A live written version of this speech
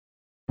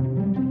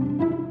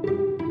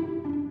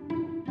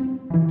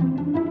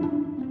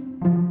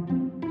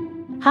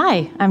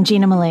Hi, I'm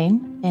Gina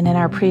Mullane, and in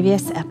our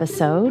previous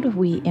episode,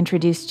 we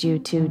introduced you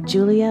to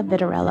Julia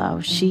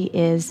Vitarello. She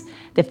is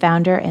the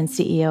founder and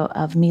CEO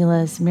of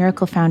Mila's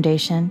Miracle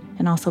Foundation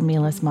and also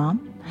Mila's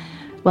mom.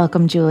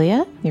 Welcome,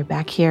 Julia. You're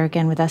back here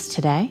again with us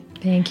today.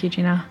 Thank you,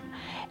 Gina.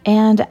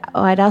 And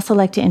I'd also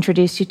like to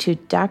introduce you to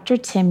Dr.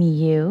 Tim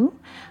Yu,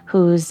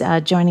 who's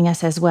joining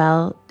us as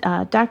well.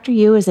 Dr.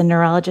 Yu is a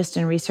neurologist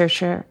and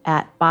researcher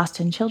at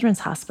Boston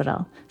Children's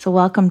Hospital. So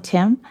welcome,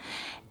 Tim.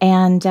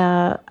 And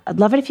I'd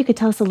love it if you could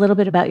tell us a little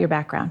bit about your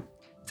background.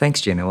 Thanks,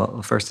 Gina.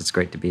 Well, first, it's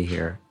great to be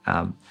here.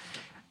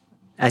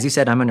 As you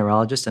said, I'm a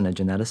neurologist and a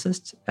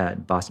geneticist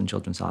at Boston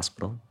Children's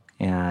Hospital.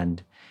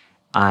 And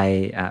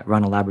I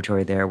run a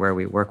laboratory there where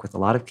we work with a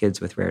lot of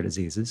kids with rare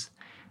diseases.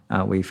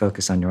 We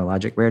focus on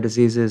neurologic rare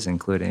diseases,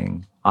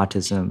 including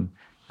autism,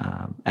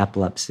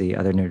 epilepsy,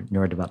 other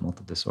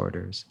neurodevelopmental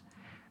disorders.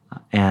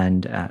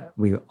 And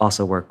we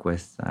also work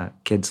with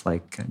kids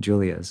like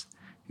Julia's,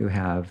 who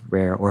have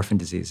rare orphan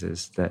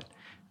diseases that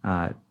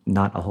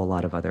not a whole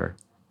lot of other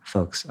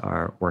folks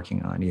are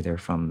working on, either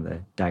from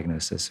the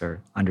diagnosis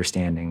or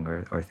understanding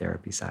or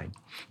therapy side.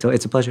 So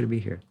it's a pleasure to be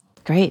here.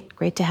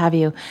 Great to have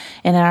you.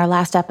 And in our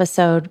last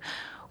episode,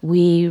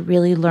 we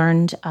really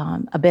learned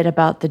a bit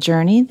about the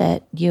journey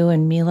that you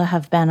and Mila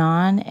have been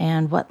on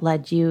and what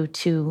led you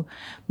to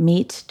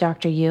meet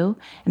Dr. Yu.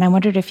 And I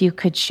wondered if you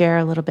could share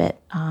a little bit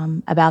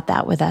about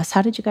that with us.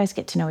 How did you guys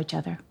get to know each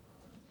other?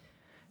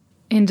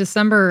 In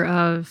December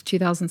of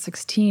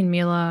 2016,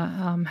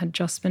 Mila had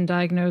just been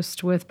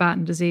diagnosed with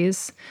Batten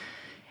disease,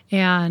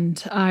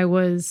 and I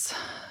was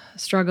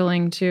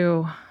struggling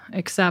to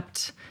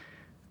accept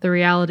the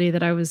reality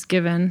that I was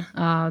given,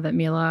 that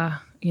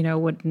Mila,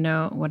 would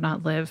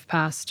not live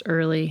past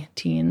early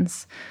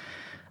teens.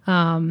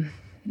 And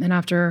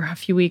after a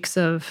few weeks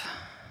of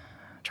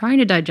trying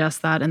to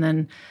digest that, and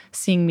then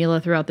seeing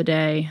Mila throughout the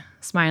day,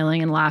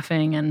 smiling and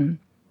laughing, and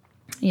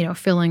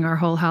filling our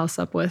whole house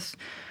up with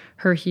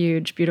her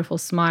huge, beautiful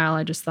smile,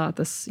 I just thought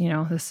this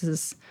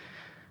is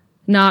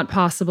not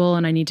possible,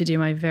 and I need to do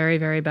my very,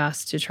 very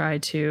best to try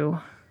to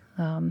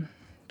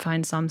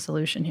find some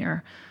solution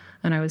here.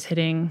 And I was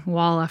hitting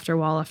wall after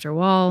wall after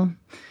wall.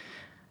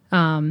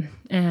 And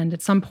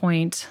at some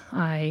point,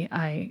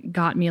 I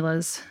got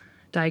Mila's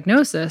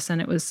diagnosis,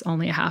 and it was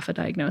only a half a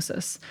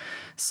diagnosis.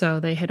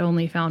 So they had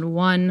only found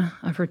one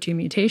of her two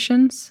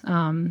mutations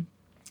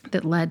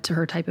that led to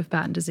her type of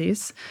Batten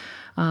disease.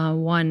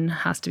 One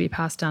has to be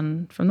passed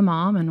down from the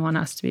mom, and one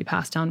has to be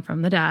passed down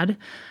from the dad.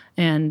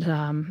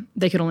 And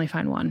they could only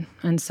find one.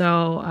 And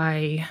so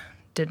I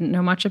didn't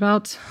know much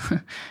about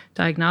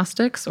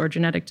diagnostics or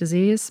genetic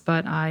disease,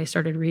 but I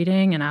started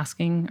reading and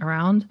asking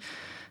around,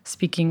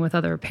 speaking with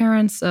other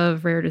parents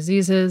of rare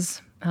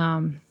diseases.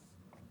 And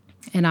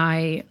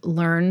I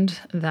learned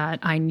that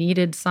I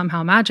needed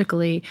somehow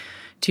magically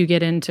to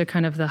get into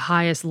kind of the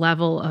highest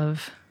level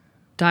of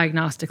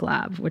diagnostic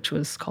lab, which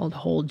was called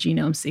whole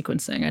genome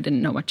sequencing. I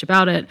didn't know much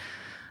about it.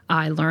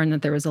 I learned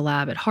that there was a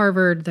lab at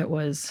Harvard that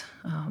was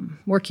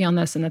working on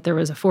this, and that there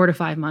was a 4 to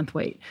 5 month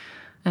wait.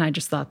 And I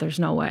just thought, there's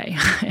no way.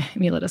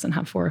 Mila doesn't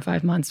have 4 or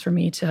 5 months for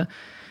me to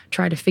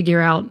try to figure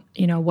out,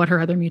 what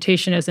her other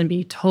mutation is and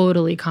be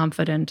totally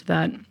confident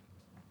that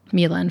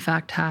Mila, in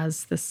fact,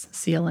 has this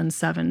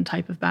CLN7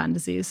 type of Batten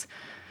disease.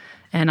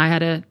 And I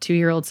had a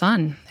 2-year-old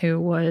son who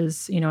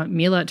was,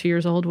 Mila at 2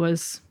 years old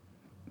was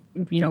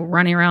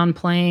running around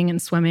playing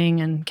and swimming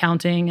and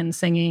counting and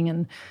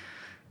singing.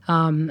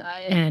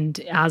 And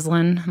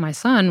Aslan, my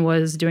son,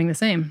 was doing the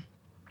same.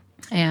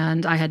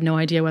 And I had no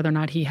idea whether or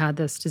not he had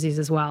this disease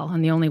as well.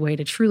 And the only way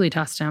to truly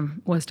test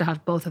him was to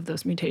have both of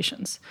those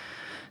mutations.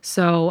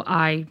 So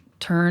I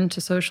turned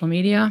to social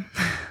media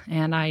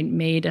and I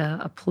made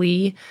a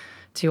plea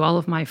to all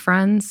of my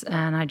friends.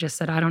 And I just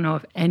said, I don't know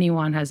if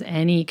anyone has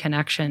any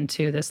connection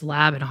to this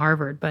lab at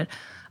Harvard, but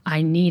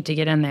I need to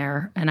get in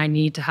there, and I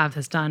need to have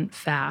this done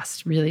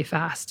fast, really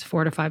fast.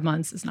 4 to 5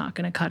 months is not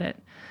going to cut it.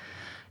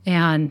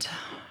 And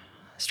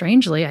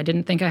strangely, I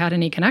didn't think I had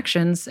any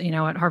connections,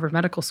 at Harvard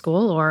Medical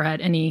School or at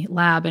any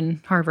lab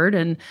in Harvard.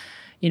 And,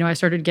 I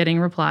started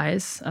getting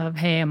replies of,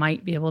 hey, I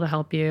might be able to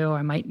help you, or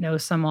I might know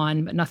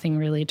someone, but nothing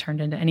really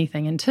turned into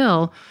anything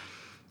until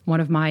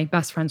one of my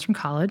best friends from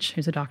college,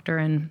 who's a doctor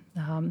in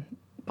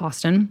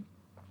Boston,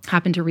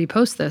 happened to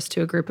repost this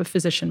to a group of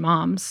physician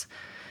moms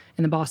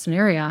in the Boston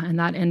area. And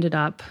that ended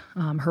up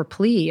her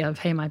plea of,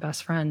 hey, my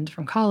best friend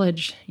from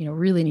college,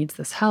 really needs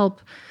this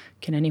help.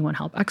 Can anyone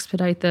help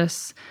expedite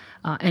this?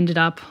 Ended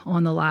up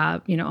on the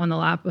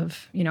lap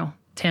of,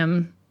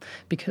 Tim,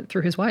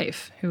 through his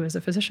wife, who is a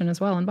physician as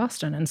well in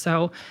Boston. And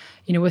so,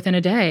 within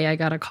a day, I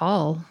got a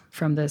call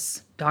from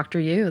this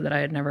Dr. Yu that I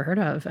had never heard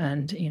of.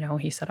 And,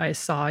 he said, I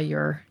saw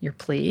your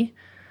plea,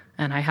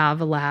 and I have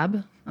a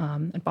lab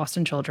at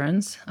Boston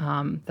Children's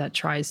that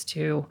tries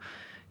to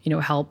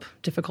help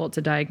difficult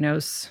to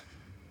diagnose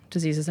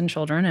diseases in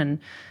children,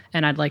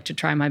 and I'd like to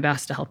try my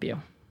best to help you.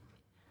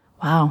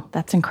 Wow,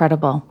 that's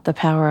incredible. The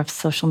power of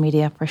social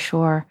media, for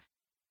sure.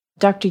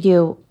 Dr.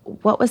 Yu,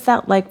 what was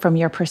that like from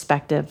your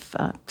perspective,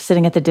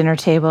 sitting at the dinner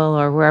table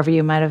or wherever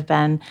you might have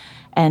been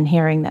and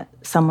hearing that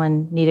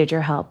someone needed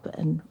your help,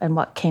 and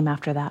what came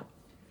after that?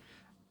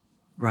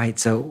 Right.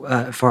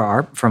 So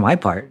for my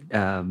part,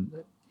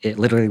 it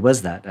literally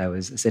was that. I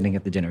was sitting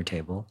at the dinner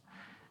table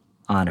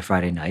on a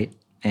Friday night,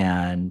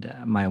 and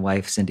my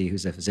wife, Cindy,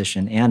 who's a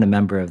physician and a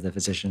member of the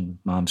physician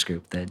moms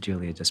group that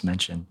Julia just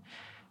mentioned,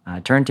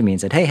 turned to me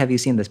and said, "Hey, have you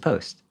seen this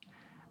post?"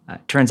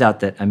 Turns out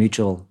that a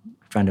mutual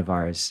friend of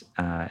ours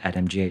at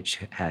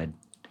MGH had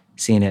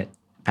seen it,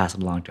 passed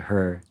it along to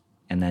her,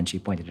 and then she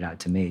pointed it out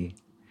to me.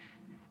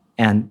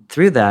 And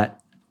through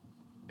that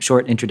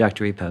short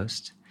introductory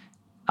post,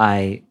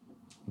 I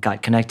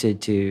got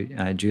connected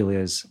to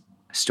Julia's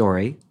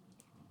story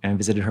and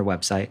visited her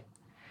website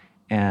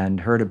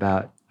and heard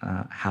about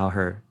how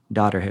her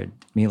daughter,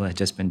 Mila, had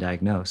just been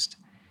diagnosed.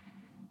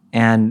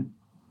 And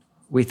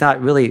we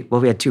thought really, well,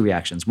 we had two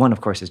reactions. One,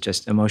 of course, is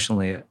just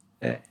emotionally,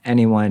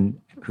 anyone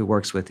who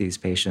works with these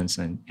patients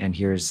and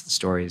hears the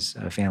stories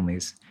of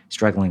families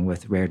struggling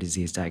with rare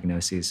disease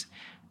diagnoses,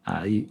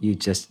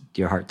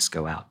 your hearts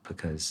go out,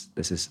 because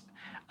this is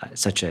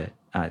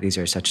these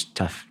are such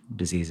tough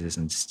diseases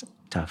and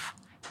tough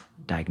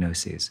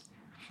diagnoses.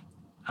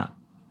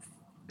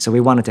 So we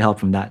wanted to help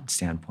from that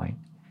standpoint.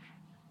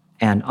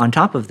 And on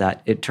top of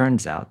that, it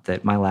turns out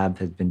that my lab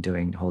had been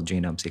doing whole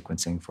genome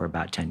sequencing for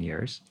about 10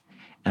 years.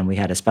 And we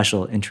had a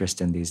special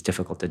interest in these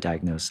difficult to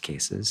diagnose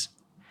cases.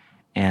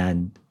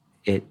 And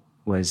it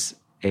was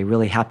a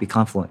really happy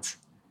confluence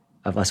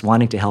of us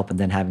wanting to help and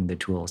then having the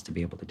tools to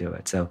be able to do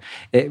it. So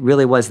it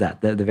really was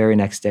that. The very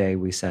next day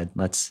we said,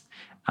 let's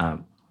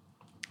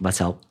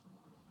help.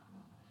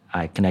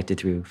 I connected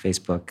through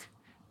Facebook,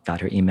 got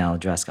her email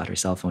address, got her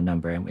cell phone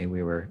number, and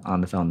we were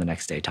on the phone the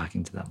next day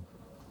talking to them.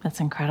 That's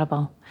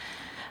incredible.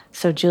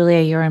 So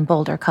Julia, you're in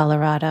Boulder,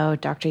 Colorado.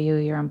 Dr. Yu,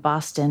 you're in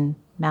Boston,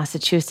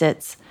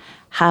 Massachusetts.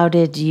 How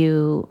did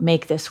you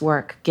make this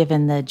work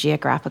given the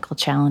geographical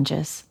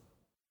challenges?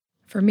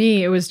 For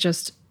me, it was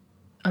just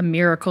a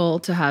miracle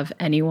to have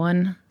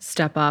anyone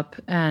step up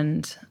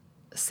and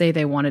say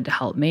they wanted to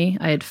help me.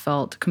 I had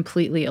felt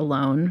completely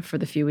alone for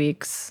the few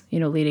weeks,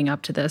 leading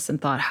up to this,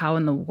 and thought, how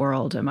in the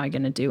world am I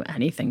going to do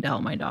anything to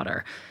help my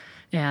daughter?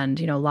 And,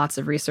 lots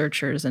of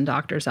researchers and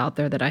doctors out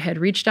there that I had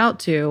reached out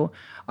to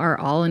are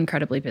all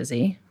incredibly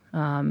busy.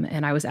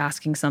 And I was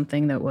asking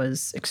something that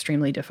was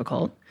extremely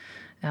difficult.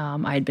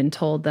 I had been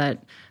told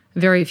that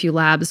very few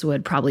labs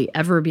would probably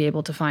ever be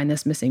able to find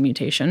this missing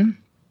mutation.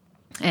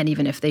 And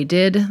even if they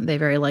did, they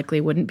very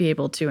likely wouldn't be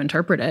able to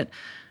interpret it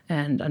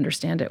and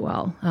understand it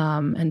well.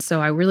 And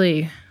so I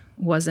really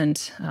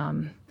wasn't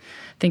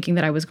thinking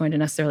that I was going to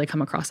necessarily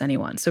come across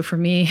anyone. So for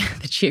me,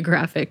 the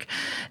geographic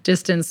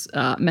distance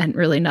meant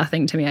really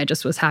nothing to me. I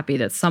just was happy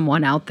that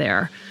someone out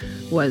there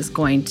was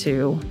going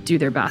to do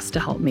their best to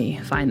help me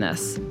find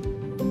this.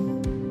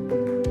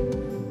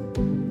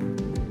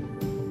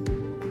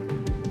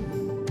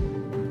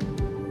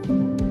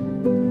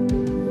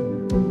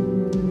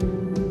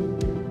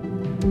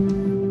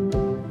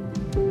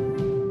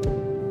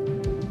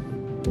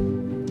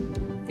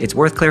 It's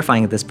worth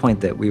clarifying at this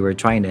point that we were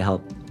trying to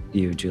help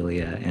you,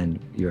 Julia, and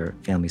your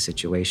family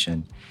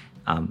situation.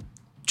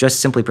 Just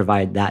simply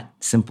provide that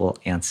simple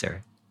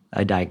answer,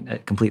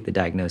 complete the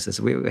diagnosis.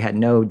 We had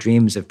no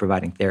dreams of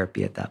providing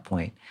therapy at that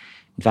point.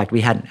 In fact,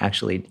 we hadn't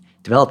actually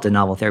developed a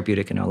novel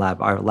therapeutic in our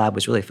lab. Our lab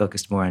was really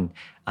focused more on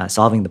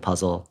solving the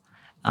puzzle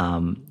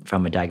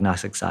from a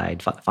diagnostic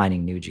side,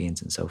 finding new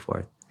genes and so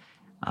forth.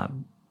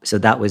 So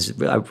that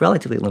was a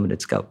relatively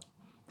limited scope.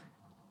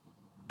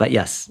 But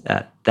yes,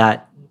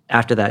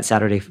 after that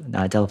Saturday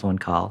telephone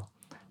call,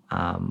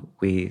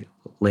 we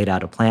laid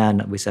out a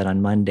plan. We said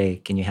on Monday,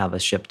 can you have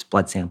us shipped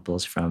blood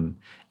samples from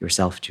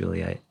yourself,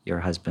 Julia,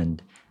 your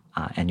husband,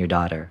 and your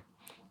daughter,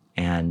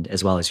 and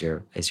as well as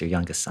your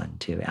youngest son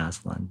too,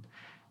 Aslan.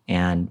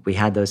 And we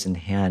had those in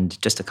hand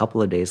just a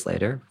couple of days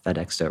later,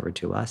 FedExed over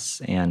to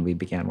us, and we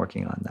began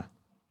working on that.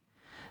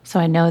 So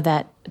I know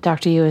that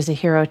Dr. Yu is a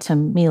hero to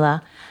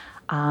Mila,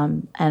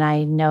 and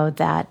I know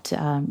that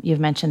you've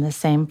mentioned the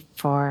same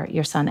for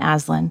your son,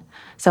 Aslan.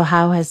 So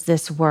how has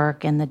this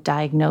work and the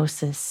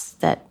diagnosis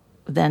that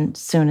then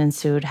soon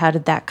ensued, how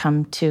did that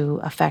come to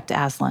affect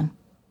Aslan?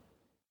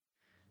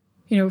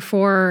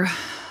 For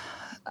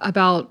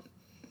about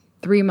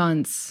 3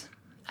 months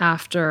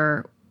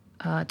after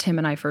Tim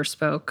and I first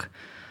spoke,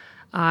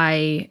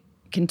 I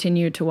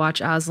continued to watch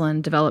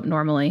Aslan develop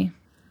normally.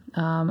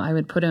 I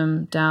would put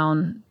him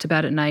down to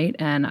bed at night,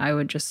 and I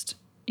would just,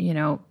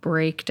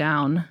 break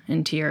down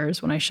in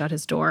tears when I shut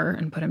his door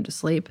and put him to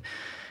sleep,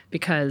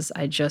 because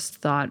I just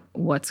thought,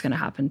 what's going to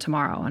happen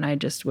tomorrow? And I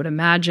just would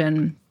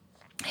imagine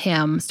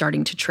him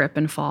starting to trip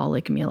and fall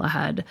like Mila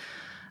had.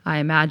 I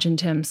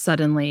imagined him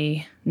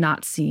suddenly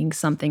not seeing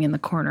something in the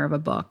corner of a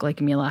book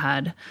like Mila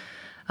had.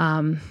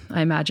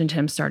 I imagined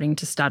him starting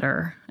to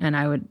stutter, and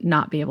I would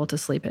not be able to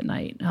sleep at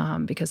night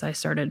because I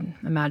started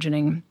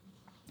imagining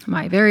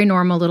my very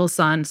normal little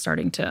son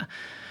starting to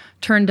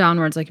turn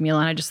downwards like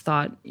Mila. And I just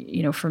thought,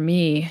 for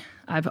me,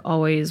 I've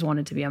always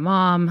wanted to be a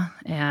mom,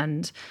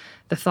 and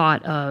the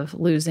thought of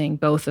losing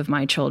both of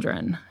my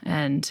children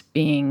and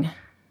being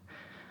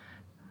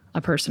a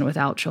person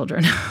without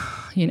children,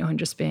 and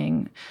just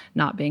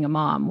not being a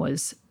mom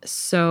was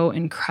so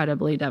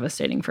incredibly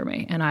devastating for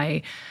me. And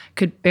I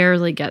could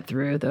barely get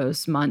through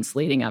those months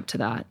leading up to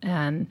that.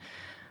 And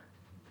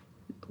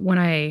when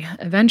I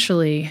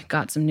eventually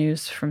got some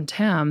news from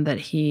Tim that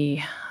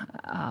he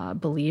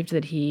believed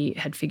that he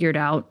had figured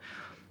out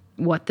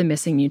what the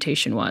missing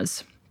mutation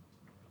was,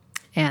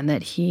 and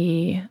that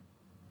he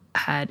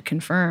had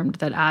confirmed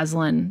that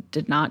Aslan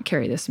did not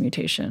carry this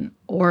mutation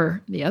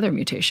or the other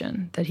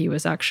mutation, that he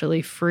was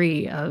actually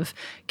free of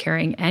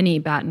carrying any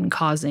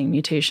Batten-causing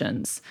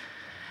mutations.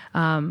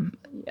 I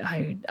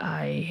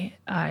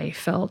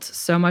felt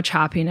so much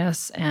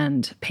happiness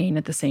and pain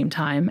at the same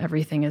time.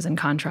 Everything is in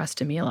contrast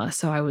to Mila.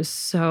 So I was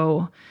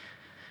so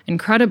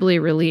incredibly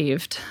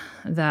relieved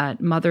that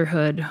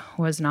motherhood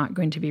was not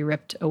going to be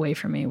ripped away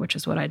from me, which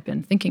is what I'd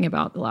been thinking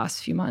about the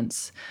last few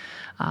months.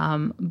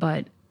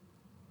 But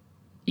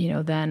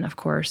then, of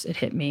course, it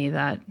hit me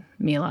that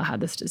Mila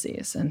had this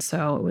disease. And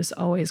so it was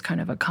always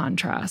kind of a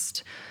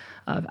contrast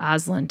of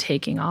Aslan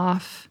taking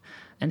off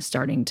and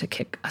starting to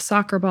kick a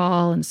soccer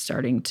ball and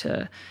starting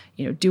to,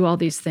 do all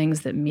these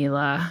things that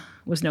Mila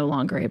was no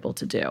longer able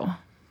to do.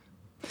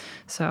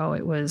 So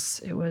it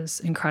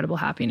was incredible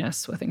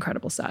happiness with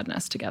incredible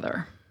sadness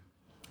together.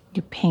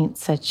 You paint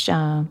such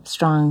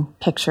strong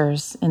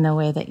pictures in the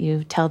way that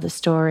you tell the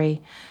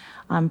story.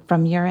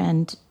 From your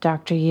end,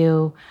 Dr.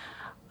 Yu,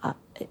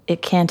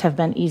 it can't have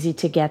been easy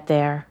to get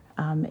there.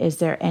 Is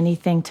there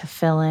anything to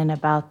fill in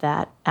about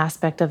that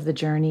aspect of the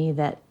journey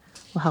that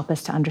will help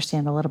us to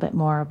understand a little bit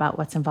more about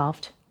what's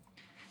involved?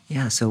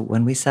 Yeah, so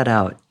when we set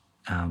out,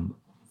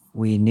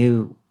 we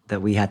knew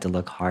that we had to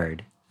look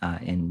hard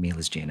in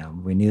Mila's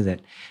genome. We knew that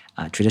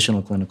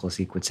traditional clinical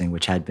sequencing,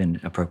 which had been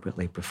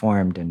appropriately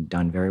performed and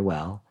done very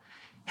well,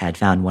 had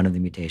found one of the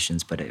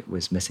mutations, but it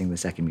was missing the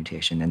second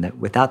mutation. And that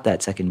without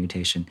that second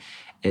mutation,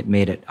 it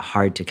made it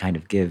hard to kind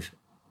of give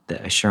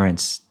the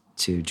assurance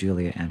to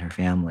Julia and her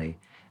family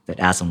that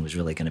Aslan was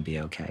really going to be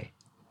okay,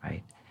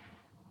 right?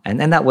 And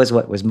that was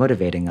what was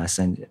motivating us.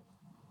 And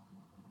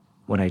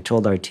when I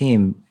told our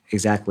team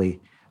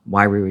exactly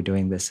why we were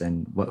doing this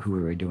and who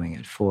we were doing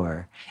it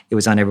for, it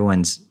was on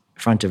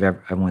front of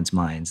everyone's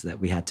minds that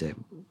we had to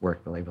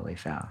work really, really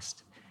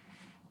fast.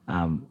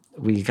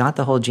 We got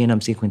the whole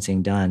genome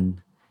sequencing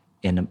done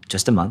in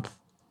just a month.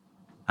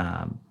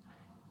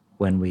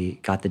 When we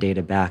got the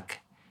data back,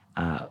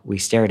 we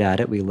stared at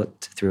it. We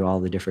looked through all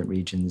the different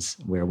regions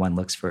where one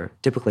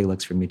typically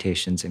looks for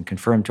mutations, and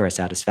confirmed to our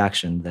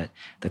satisfaction that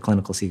the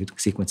clinical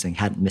sequencing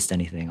hadn't missed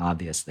anything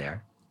obvious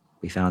there.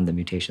 We found the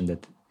mutation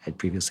that had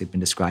previously been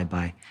described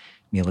by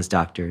Mila's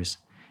doctors,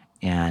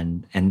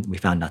 and we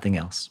found nothing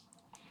else.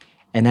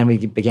 And then we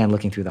began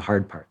looking through the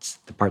hard parts,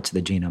 the parts of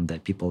the genome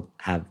that people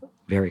have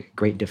very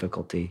great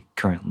difficulty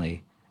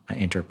currently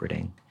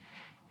interpreting.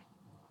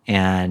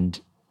 And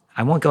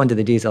I won't go into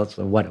the details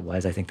of what it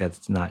was. I think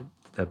that's not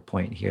the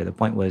point here. The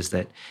point was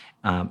that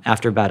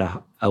after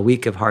about a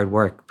week of hard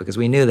work, because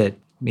we knew that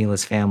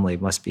Mila's family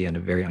must be in a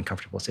very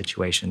uncomfortable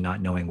situation,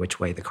 not knowing which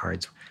way the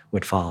cards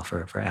would fall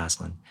for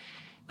Aslan,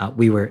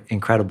 we were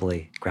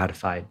incredibly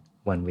gratified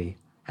when we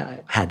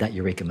had that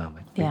eureka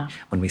moment. Yeah.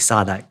 When we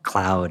saw that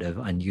cloud of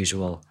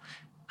unusual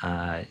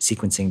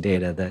sequencing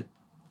data that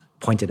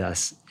pointed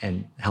us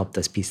and helped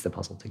us piece the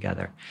puzzle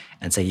together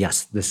and say,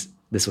 yes, this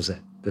was it.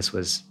 This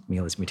was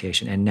Mila's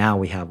mutation. And now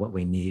we have what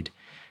we need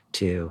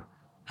to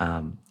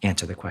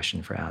answer the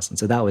question for Aslan.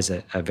 So that was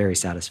a very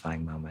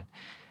satisfying moment.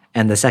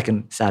 And the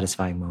second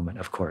satisfying moment,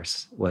 of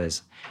course,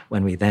 was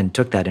when we then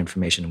took that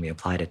information and we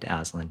applied it to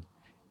Aslan.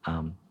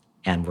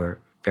 And we're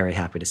very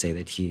happy to say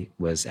that he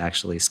was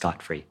actually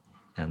scot-free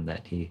and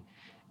that he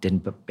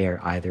didn't bear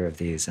either of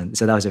these. And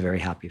so that was a very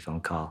happy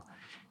phone call,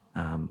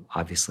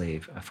 obviously,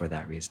 for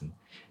that reason.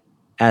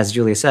 As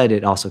Julia said,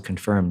 it also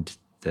confirmed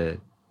the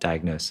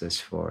diagnosis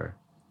for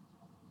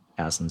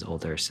Aslan's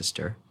older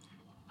sister.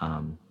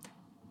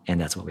 And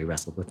that's what we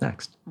wrestled with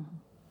next.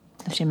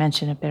 Mm-hmm. She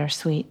mentioned a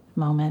bittersweet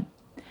moment.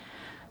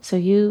 So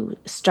you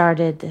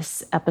started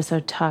this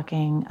episode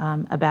talking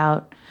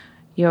about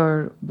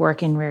your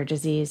work in rare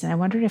disease. And I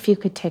wondered if you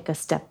could take a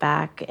step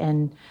back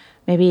and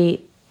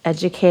maybe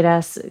educate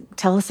us,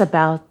 tell us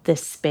about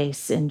this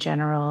space in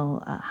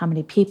general, how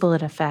many people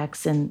it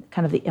affects, and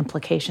kind of the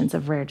implications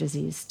of rare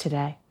disease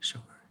today.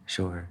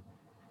 Sure.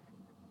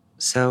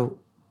 So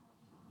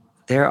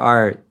there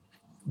are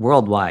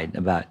worldwide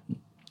about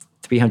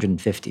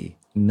 350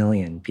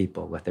 million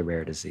people with a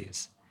rare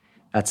disease.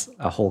 That's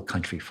a whole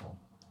country full,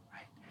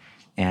 right?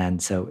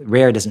 And so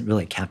rare doesn't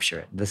really capture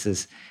it. This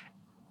is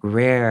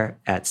rare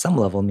at some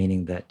level,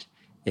 meaning that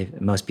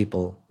if most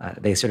people,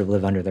 they sort of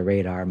live under the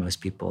radar.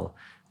 Most people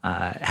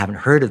haven't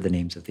heard of the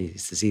names of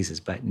these diseases,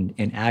 but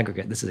in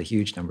aggregate, this is a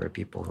huge number of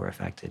people who are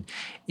affected.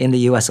 In the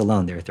US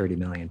alone, there are 30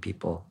 million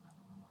people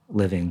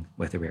living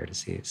with a rare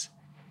disease.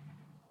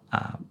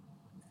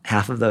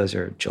 Half of those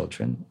are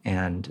children,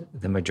 and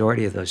the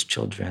majority of those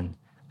children,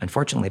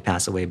 unfortunately,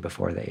 pass away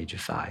before the age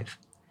of 5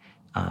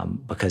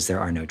 because there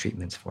are no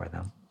treatments for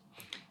them.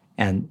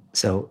 And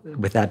so,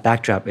 with that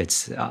backdrop,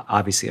 it's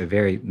obviously a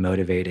very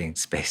motivating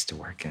space to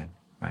work in,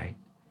 right?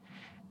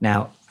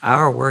 Now,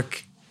 our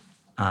work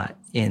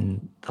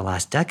in the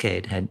last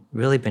decade had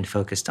really been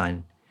focused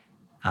on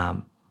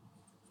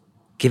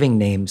giving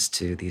names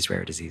to these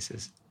rare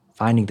diseases,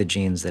 finding the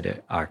genes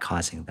that are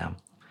causing them,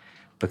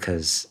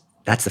 because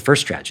that's the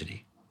first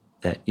tragedy,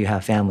 that you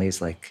have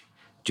families like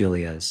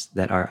Julia's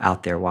that are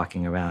out there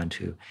walking around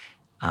who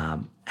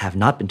have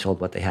not been told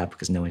what they have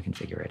because no one can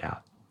figure it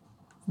out.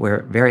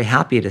 We're very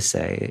happy to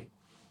say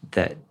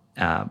that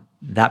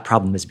that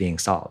problem is being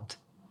solved.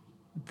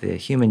 The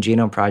Human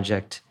Genome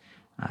Project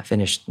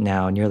finished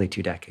now nearly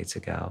 2 decades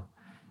ago,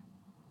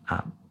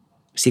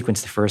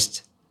 sequenced the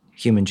first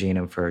human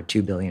genome for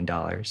 $2 billion.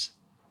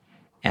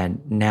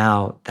 And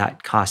now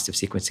that cost of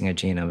sequencing a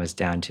genome is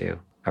down to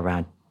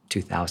around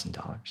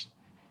 $2,000.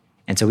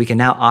 And so we can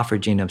now offer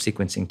genome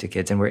sequencing to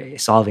kids, and we're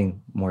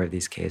solving more of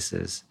these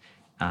cases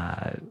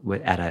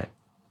at a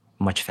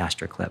much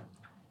faster clip.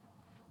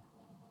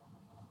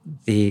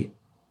 The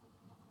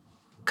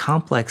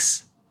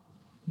complex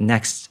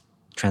next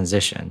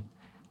transition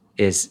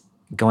is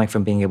going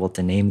from being able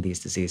to name these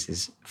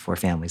diseases for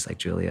families like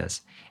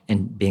Julia's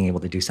and being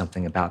able to do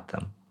something about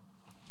them.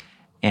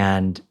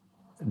 And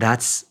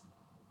that's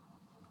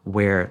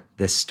where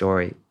this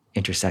story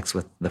intersects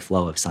with the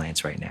flow of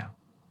science right now.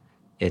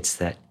 It's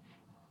that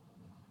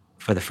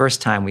for the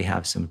first time, we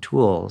have some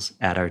tools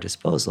at our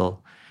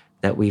disposal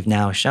that we've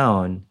now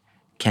shown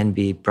can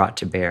be brought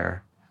to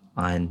bear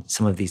on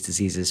some of these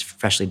diseases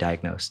freshly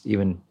diagnosed,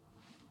 even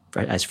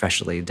as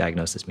freshly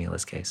diagnosed as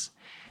Mila's case,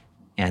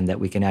 and that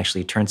we can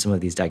actually turn some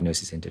of these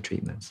diagnoses into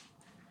treatments.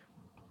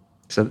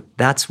 So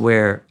that's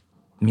where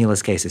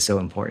Mila's case is so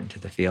important to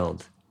the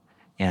field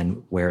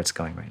and where it's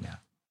going right now.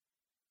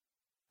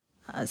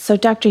 So,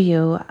 Dr.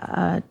 Yu,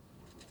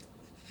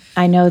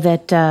 I know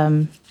that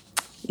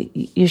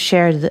you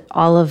shared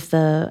all of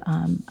the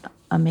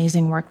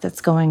amazing work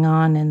that's going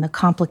on and the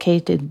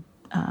complicated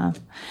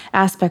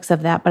aspects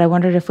of that, but I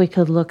wondered if we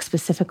could look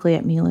specifically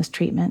at Mila's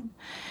treatment,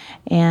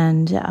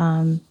 and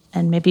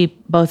maybe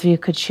both of you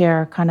could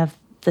share kind of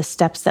the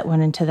steps that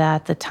went into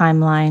that, the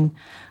timeline.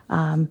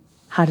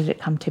 How did it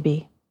come to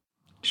be?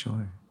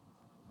 Sure.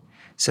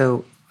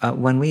 So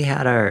when we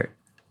had our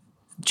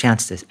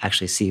chance to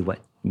actually see what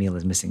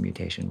Mila's missing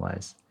mutation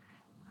was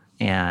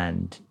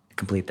and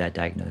complete that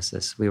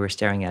diagnosis, we were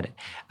staring at it.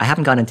 I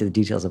haven't gone into the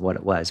details of what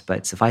it was,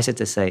 but suffice it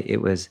to say,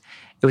 it was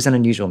an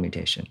unusual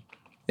mutation.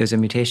 It was a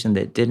mutation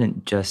that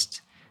didn't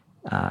just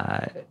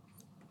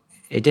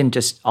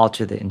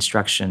alter the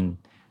instruction.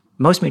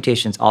 Most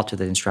mutations alter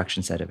the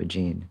instruction set of a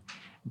gene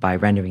by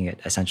rendering it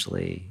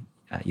essentially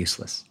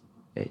useless.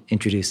 It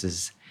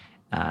introduces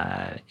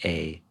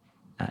an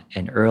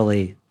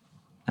early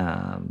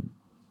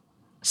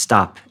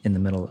stop in the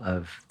middle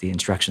of the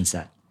instruction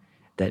set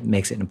that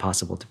makes it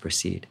impossible to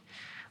proceed.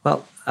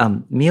 Well,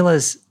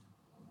 Mila's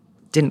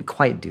didn't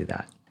quite do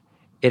that.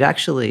 It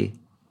actually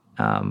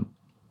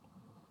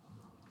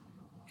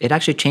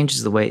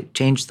changed the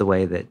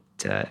way that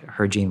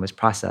her gene was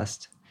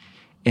processed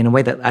in a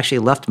way that actually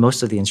left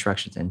most of the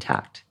instructions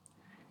intact.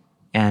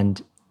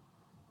 And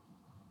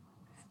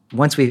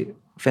once we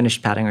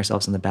finished patting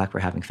ourselves on the back for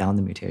having found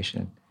the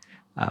mutation,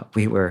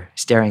 we were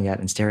staring at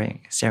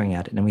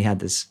it, and we had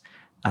this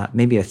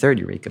maybe a third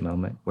eureka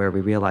moment where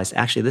we realized,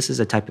 actually, this is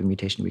a type of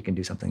mutation we can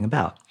do something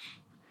about.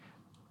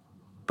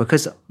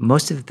 Because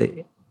most of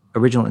the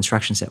original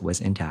instruction set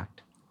was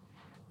intact,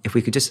 if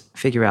we could just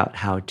figure out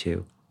how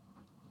to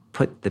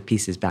put the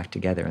pieces back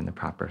together in the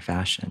proper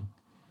fashion,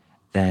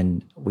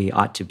 then we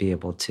ought to be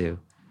able to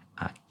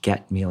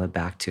get Mila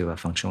back to a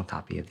functional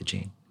copy of the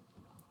gene.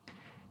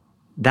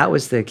 That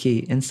was the key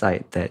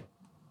insight that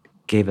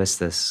gave us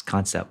this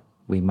concept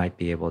we might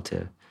be able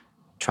to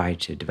try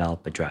to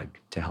develop a drug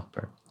to help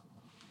her.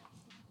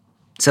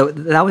 So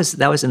that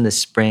was in the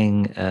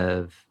spring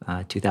of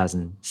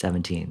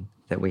 2017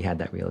 that we had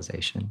that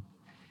realization.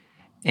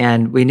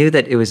 And we knew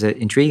that it was an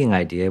intriguing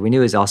idea. We knew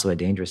it was also a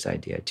dangerous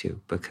idea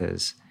too,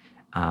 because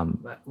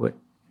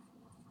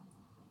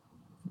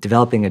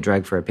developing a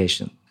drug for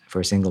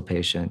a single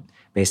patient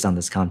based on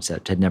this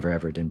concept had never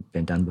ever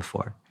been done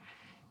before.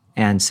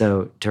 And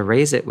so to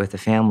raise it with the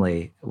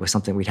family was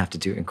something we'd have to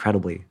do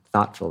incredibly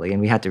thoughtfully, and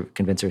we had to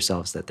convince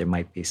ourselves that there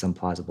might be some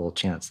plausible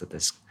chance that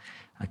this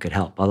could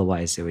help.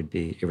 Otherwise, it would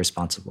be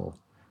irresponsible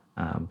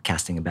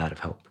casting about of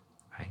hope,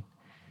 right?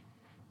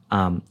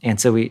 And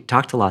so we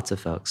talked to lots of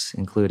folks,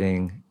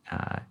 including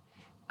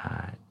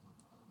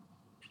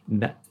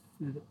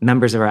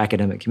members of our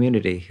academic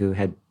community who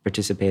had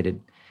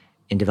participated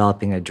in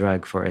developing a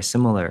drug for a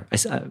similar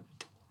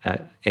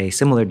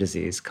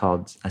disease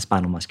called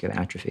spinal muscular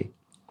atrophy.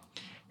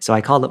 So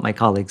I called up my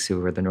colleagues who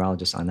were the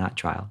neurologists on that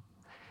trial,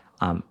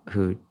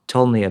 who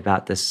told me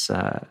about this,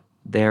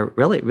 their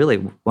really,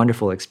 really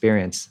wonderful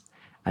experience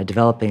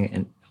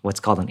developing what's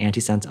called an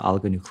antisense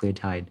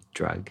oligonucleotide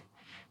drug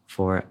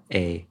for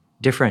a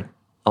different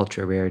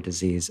ultra-rare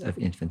disease of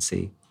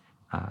infancy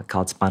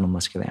called spinal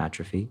muscular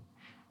atrophy.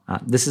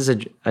 This is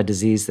a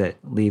disease that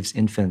leaves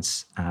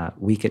infants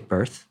weak at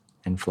birth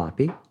and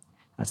floppy,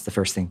 That's the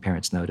first thing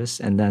parents notice.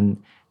 And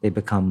then they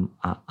become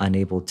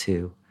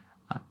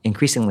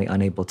increasingly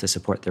unable to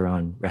support their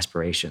own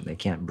respiration. They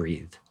can't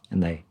breathe,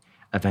 and they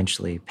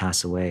eventually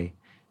pass away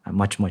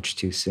much, much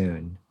too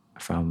soon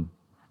from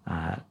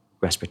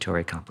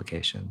respiratory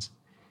complications.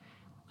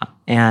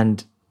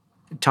 And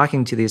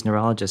talking to these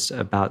neurologists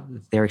about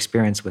their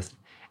experience with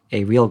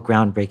a real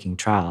groundbreaking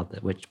trial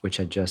which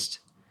had just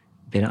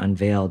been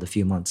unveiled a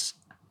few months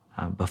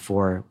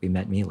before we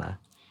met Mila,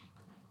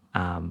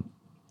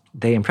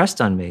 they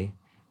impressed on me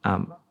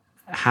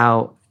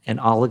how an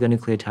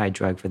oligonucleotide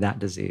drug for that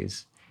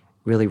disease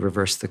really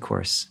reversed the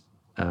course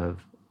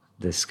of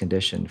this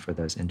condition for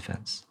those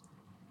infants.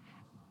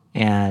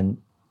 And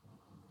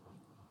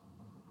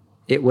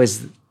it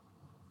was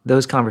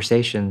those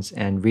conversations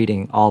and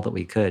reading all that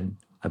we could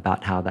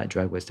about how that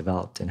drug was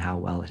developed and how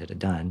well it had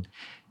done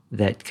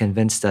that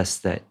convinced us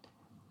that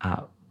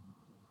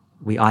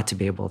we ought to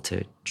be able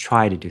to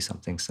try to do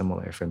something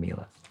similar for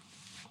Mila.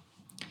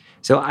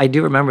 So I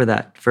do remember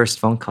that first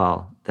phone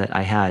call that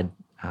I had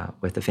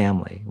with the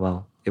family.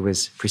 Well, it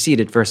was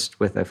preceded first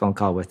with a phone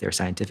call with their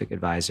scientific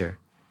advisor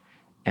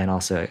and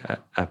also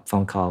a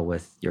phone call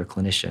with your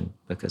clinician,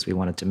 because we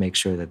wanted to make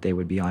sure that they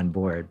would be on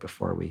board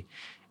before we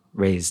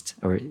raised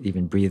or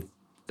even breathed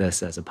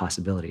this as a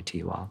possibility to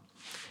you all.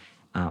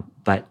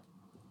 But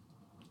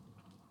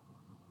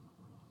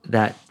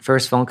that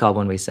first phone call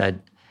when we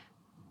said,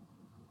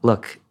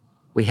 look,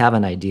 we have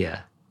an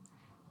idea.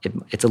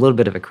 It's a little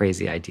bit of a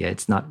crazy idea.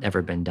 It's not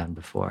ever been done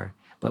before,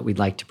 but we'd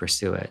like to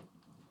pursue it.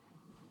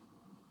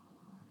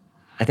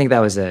 I think that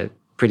was a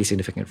pretty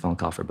significant phone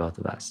call for both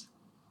of us.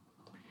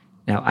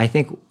 Now, I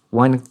think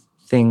one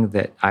thing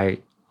that I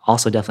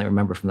also definitely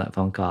remember from that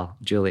phone call,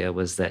 Julia,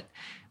 was that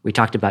we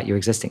talked about your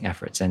existing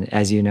efforts. And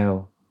as you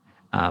know,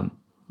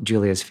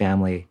 Julia's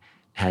family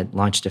had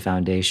launched a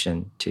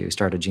foundation to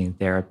start a gene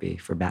therapy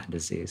for Batten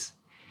disease.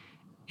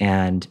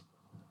 And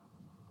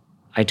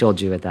I told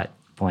you at that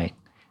point,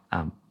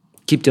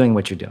 keep doing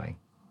what you're doing,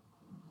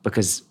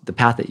 because the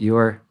path that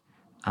you're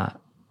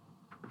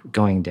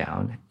going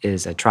down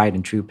is a tried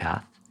and true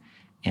path,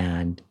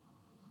 and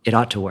it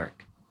ought to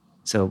work.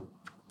 So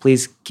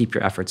please keep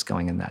your efforts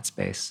going in that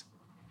space.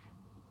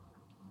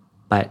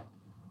 But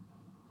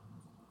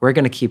we're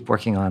going to keep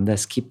working on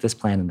this, keep this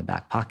plan in the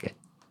back pocket,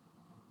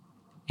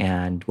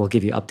 and we'll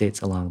give you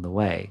updates along the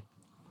way.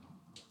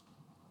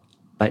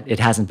 But it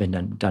hasn't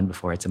been done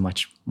before. It's a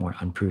much more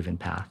unproven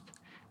path,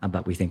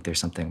 but we think there's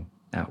something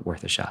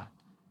worth a shot.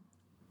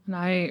 And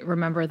I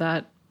remember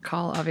that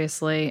call,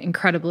 obviously,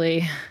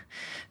 incredibly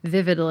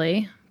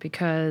vividly,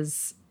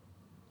 because,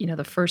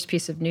 the first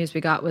piece of news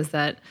we got was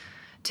that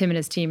Tim and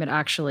his team had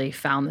actually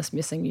found this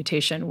missing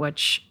mutation,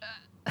 which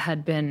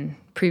had been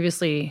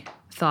previously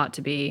thought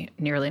to be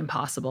nearly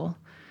impossible.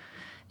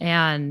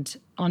 And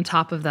on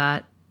top of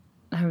that,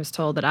 I was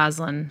told that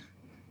Aslan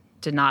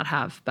did not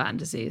have Batten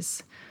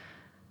disease.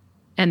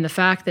 And the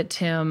fact that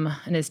Tim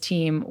and his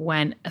team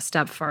went a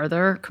step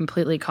farther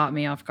completely caught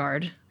me off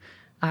guard.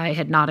 I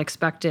had not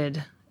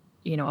expected,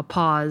 a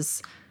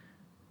pause,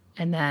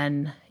 and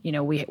then,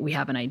 we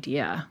have an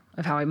idea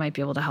of how we might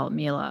be able to help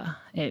Mila.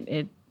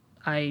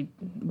 I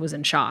was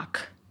in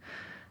shock.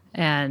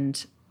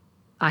 And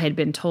I had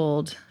been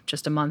told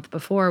just a month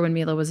before when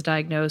Mila was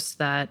diagnosed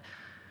that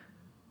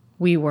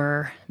we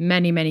were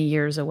many, many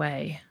years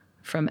away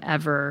from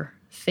ever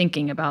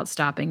thinking about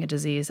stopping a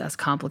disease as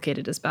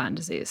complicated as Batten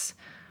disease.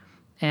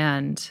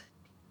 And,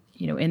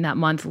 in that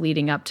month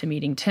leading up to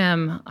meeting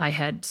Tim, I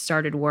had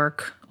started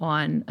work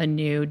on a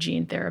new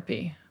gene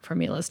therapy for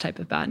Mila's type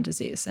of Batten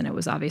disease. And it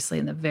was obviously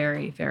in the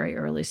very, very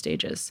early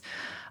stages.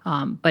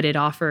 But it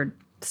offered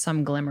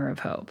some glimmer of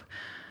hope.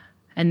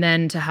 And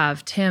then to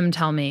have Tim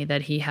tell me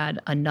that he had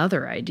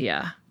another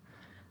idea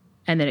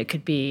and that it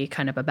could be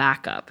kind of a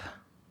backup,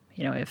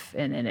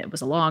 and it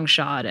was a long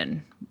shot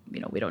and,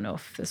 we don't know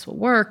if this will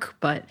work,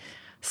 but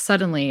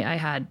suddenly I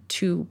had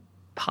two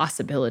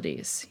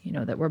possibilities,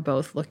 that were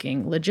both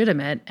looking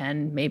legitimate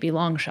and maybe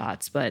long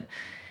shots, but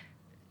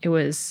it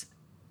was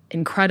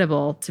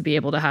incredible to be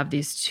able to have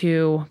these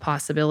two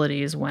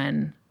possibilities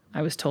when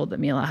I was told that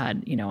Mila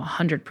had,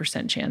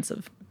 100% chance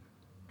of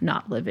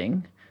not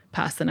living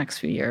past the next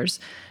few years,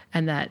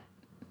 and that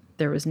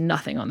there was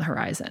nothing on the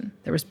horizon.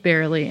 There was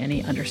barely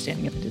any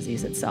understanding of the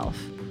disease itself.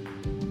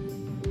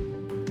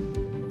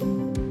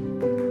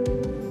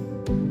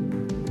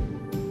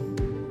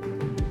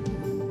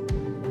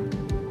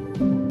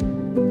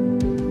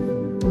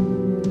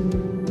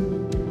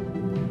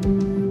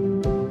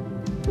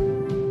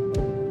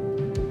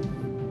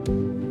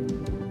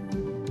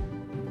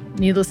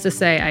 Needless to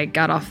say, I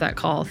got off that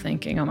call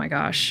thinking, oh my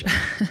gosh,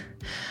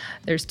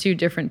 there's two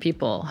different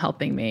people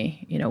helping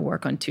me,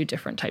 work on two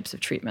different types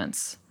of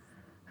treatments.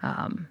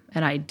 And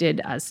I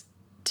did as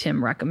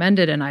Tim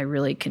recommended, and I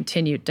really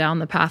continued down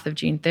the path of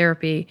gene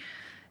therapy.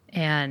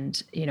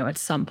 And, at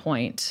some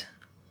point,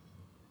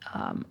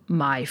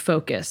 my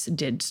focus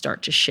did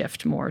start to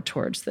shift more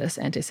towards this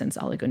antisense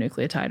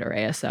oligonucleotide, or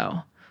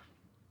ASO.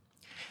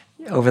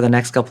 Over the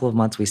next couple of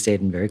months, we stayed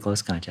in very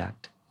close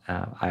contact.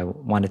 I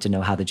wanted to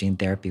know how the gene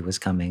therapy was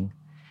coming.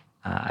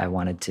 I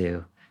wanted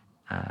to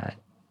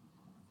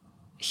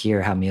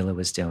hear how Mila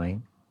was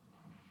doing.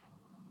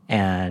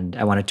 And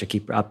I wanted to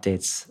keep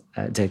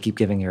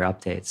giving her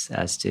updates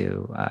as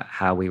to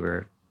how we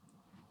were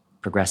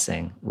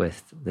progressing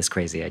with this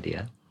crazy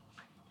idea.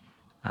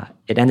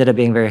 It ended up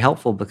being very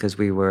helpful because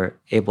we were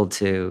able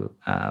to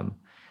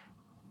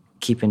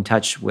keep in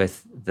touch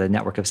with the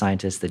network of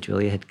scientists that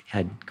Julia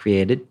had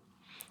created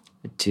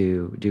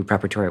to do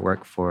preparatory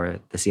work for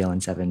the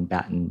CLN7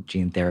 Batten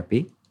gene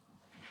therapy,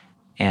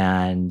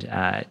 and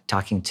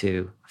talking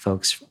to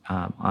folks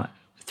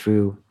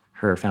through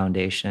her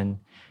foundation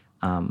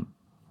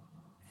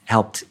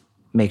helped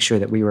make sure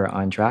that we were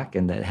on track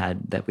and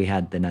that we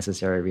had the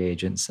necessary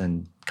reagents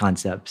and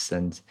concepts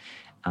and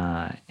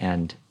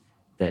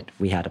that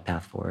we had a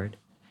path forward.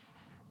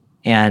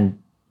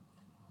 And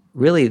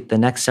really, the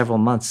next several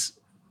months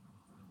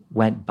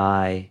went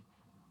by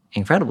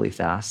incredibly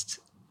fast,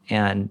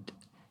 and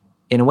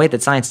in a way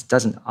that science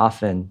doesn't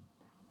often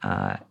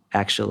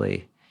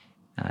actually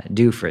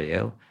do for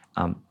you.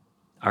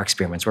 Our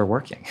experiments were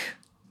working.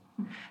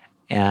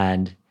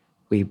 And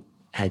we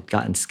had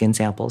gotten skin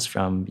samples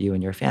from you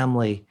and your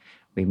family.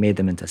 We made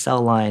them into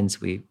cell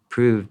lines. We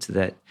proved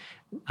that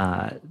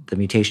the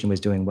mutation was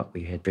doing what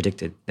we had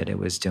predicted that it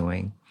was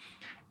doing.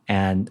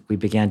 And we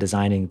began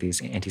designing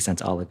these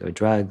antisense oligo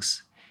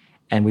drugs.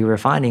 And we were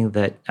finding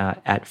that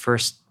at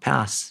first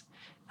pass,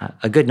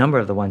 a good number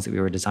of the ones that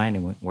we were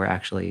designing were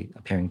actually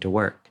appearing to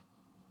work.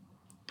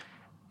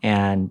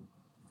 And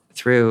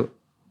through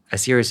a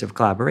series of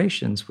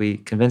collaborations, we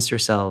convinced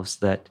ourselves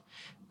that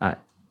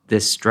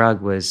this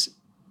drug was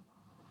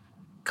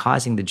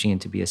causing the gene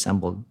to be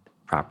assembled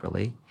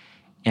properly,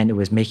 and it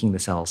was making the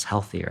cells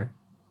healthier.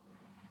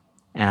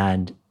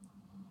 And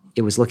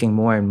it was looking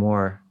more and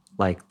more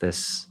like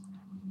this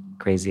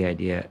crazy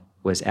idea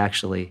was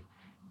actually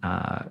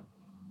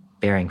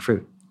bearing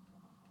fruit,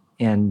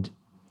 and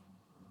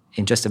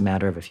in just a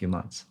matter of a few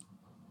months.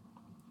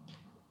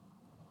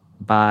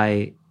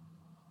 By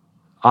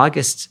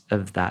August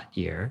of that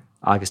year,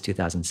 August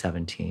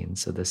 2017,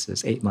 so this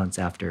is 8 months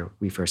after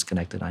we first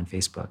connected on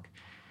Facebook,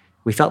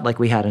 we felt like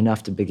we had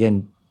enough to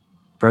begin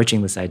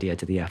broaching this idea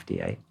to the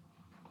FDA.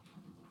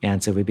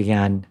 And so we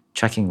began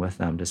checking with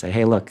them to say,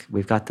 hey, look,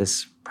 we've got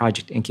this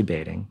project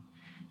incubating.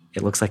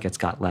 It looks like it's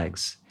got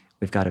legs.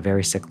 We've got a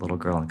very sick little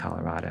girl in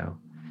Colorado.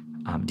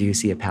 Do you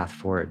see a path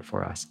forward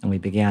for us? And we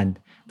began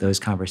those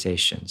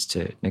conversations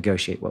to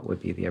negotiate what would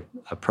be the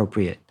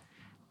appropriate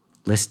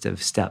list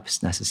of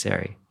steps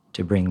necessary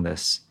to bring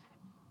this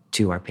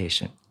to our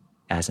patient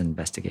as an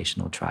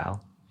investigational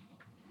trial.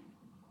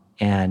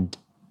 And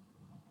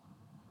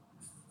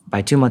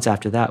by 2 months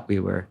after that, we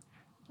were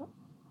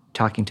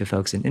talking to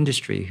folks in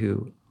industry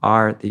who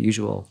are the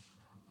usual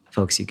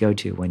folks you go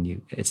to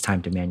when it's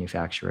time to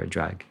manufacture a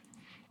drug.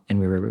 And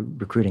we were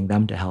recruiting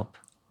them to help.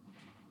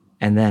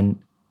 And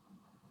then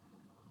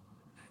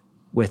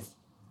with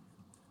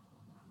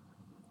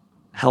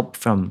help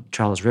from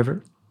Charles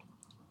River,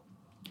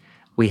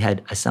 we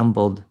had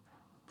assembled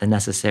the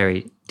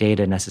necessary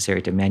data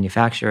necessary to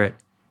manufacture it,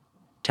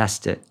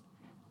 test it,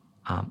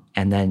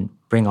 and then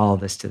bring all of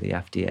this to the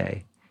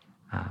FDA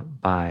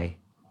by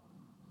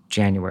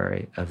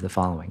January of the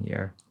following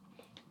year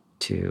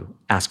to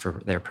ask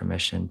for their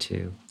permission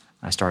to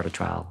start a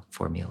trial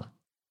for Mila.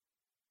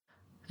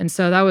 And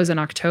so that was in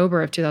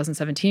October of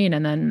 2017.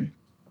 And then,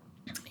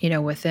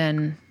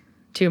 within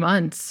 2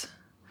 months,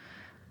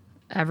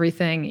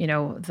 everything,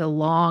 the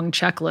long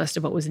checklist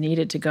of what was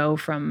needed to go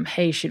from,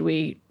 hey, should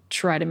we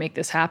try to make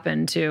this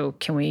happen, to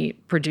can we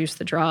produce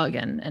the drug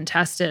and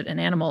test it in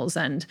animals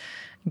and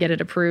get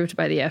it approved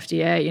by the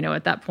FDA?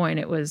 At that point,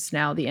 it was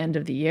now the end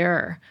of the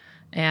year.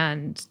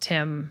 And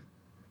Tim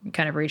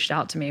kind of reached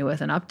out to me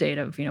with an update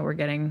of, we're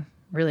getting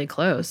really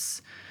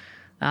close.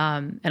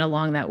 And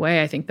along that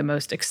way, I think the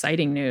most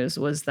exciting news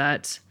was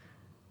that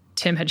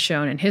Tim had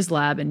shown in his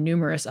lab and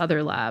numerous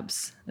other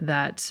labs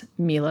that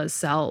Mila's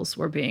cells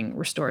were being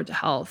restored to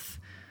health,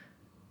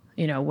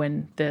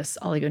 when this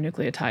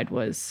oligonucleotide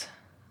was,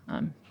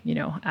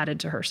 added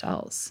to her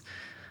cells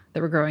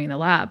that were growing in the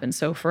lab. And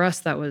so for us,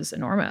 that was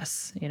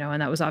enormous,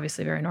 and that was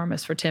obviously very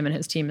enormous for Tim and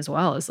his team as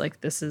well. Is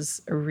like, this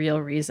is a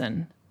real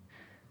reason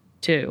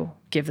to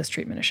give this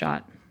treatment a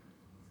shot.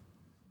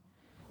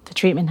 The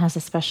treatment has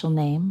a special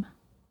name.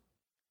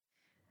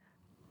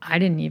 I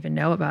didn't even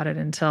know about it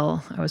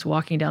until I was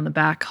walking down the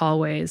back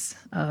hallways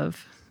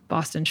of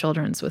Boston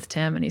Children's with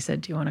Tim, and he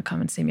said, do you want to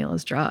come and see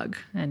Mila's drug?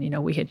 And,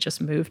 we had just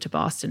moved to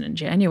Boston in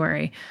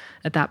January.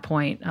 At that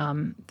point,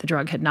 the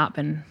drug had not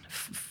been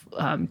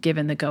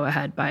given the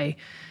go-ahead by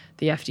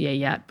the FDA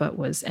yet, but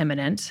was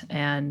imminent.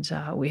 And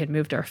we had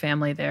moved our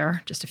family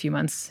there just a few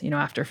months,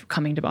 after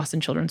coming to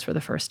Boston Children's for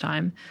the first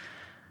time.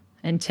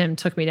 And Tim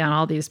took me down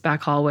all these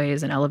back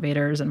hallways and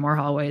elevators and more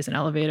hallways and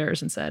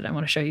elevators and said, I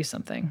want to show you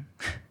something.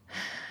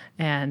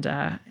 And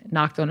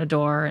knocked on a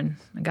door, and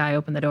a guy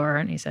opened the door,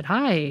 and he said,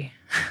 hi,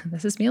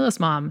 this is Mila's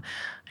mom.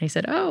 And he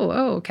said, oh,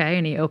 okay.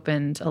 And he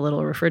opened a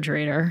little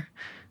refrigerator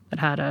that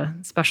had a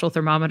special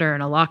thermometer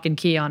and a lock and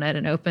key on it,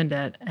 and opened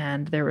it.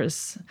 And there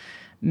was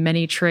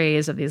many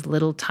trays of these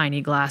little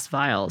tiny glass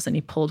vials, and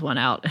he pulled one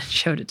out and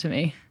showed it to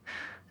me.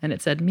 And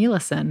it said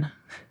Milasen.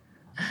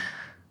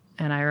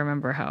 And I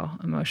remember how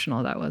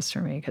emotional that was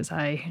for me because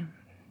I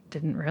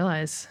didn't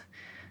realize,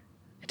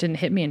 it didn't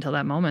hit me until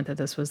that moment that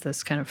this was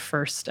this kind of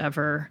first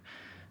ever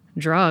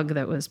drug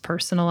that was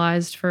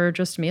personalized for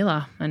just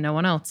Mila and no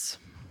one else.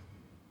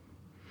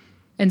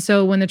 And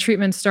so when the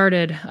treatment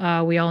started,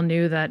 we all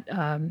knew that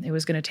it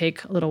was going to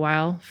take a little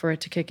while for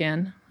it to kick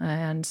in.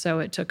 And so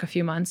it took a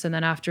few months. And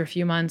then after a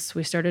few months,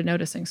 we started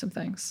noticing some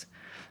things.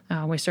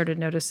 We started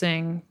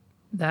noticing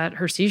that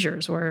her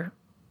seizures were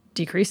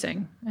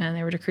decreasing, and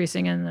they were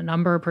decreasing in the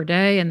number per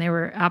day, and they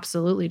were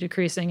absolutely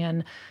decreasing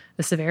in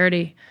the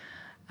severity.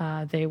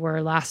 They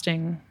were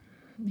lasting,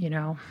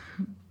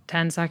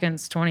 10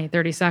 seconds, 20,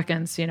 30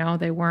 seconds,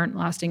 they weren't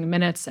lasting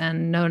minutes,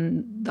 and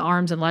the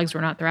arms and legs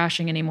were not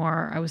thrashing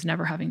anymore. I was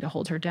never having to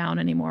hold her down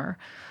anymore.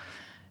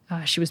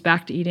 She was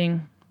back to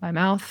eating by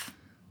mouth.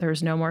 There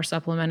was no more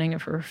supplementing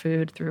of her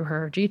food through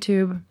her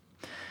G-tube.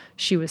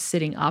 She was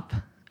sitting up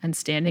and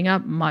standing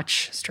up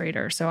much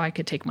straighter, so I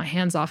could take my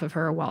hands off of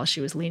her while she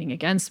was leaning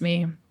against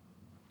me.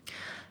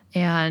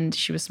 And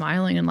she was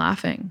smiling and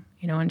laughing,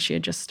 and she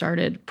had just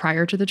started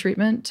prior to the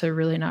treatment to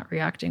really not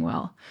reacting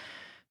well.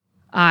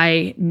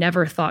 I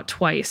never thought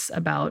twice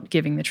about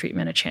giving the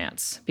treatment a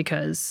chance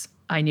because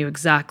I knew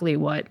exactly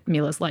what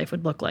Mila's life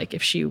would look like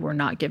if she were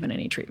not given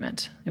any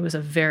treatment. It was a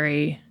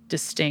very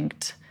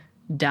distinct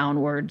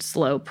downward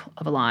slope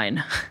of a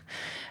line.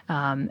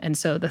 And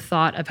so the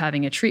thought of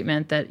having a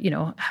treatment that,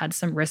 had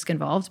some risk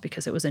involved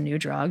because it was a new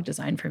drug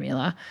designed for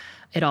Mila,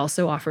 it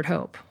also offered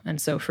hope.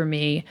 And so for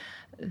me,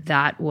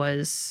 that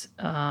was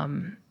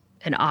an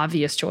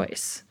obvious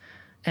choice.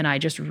 And I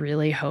just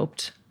really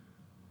hoped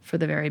for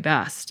the very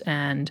best.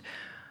 And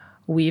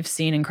we've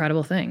seen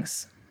incredible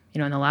things.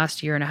 In the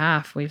last year and a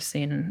half, we've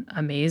seen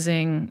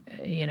amazing,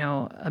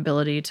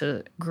 ability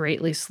to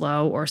greatly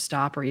slow or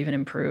stop or even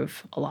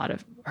improve a lot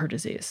of her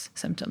disease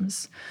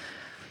symptoms.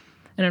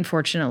 And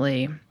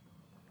unfortunately,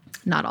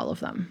 not all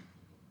of them.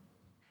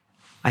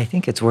 I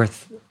think it's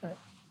worth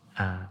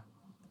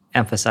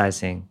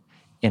emphasizing,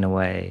 in a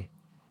way,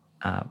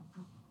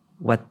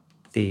 what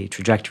the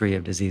trajectory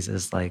of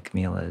diseases like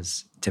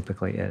Mila's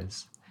typically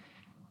is.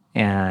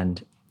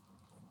 And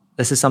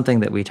this is something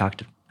that we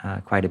talked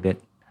quite a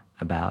bit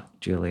about,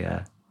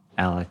 Julia,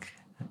 Alec,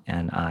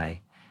 and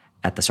I,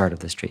 at the start of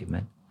this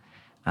treatment,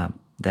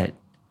 that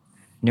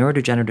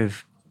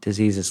neurodegenerative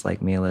diseases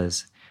like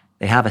Mila's,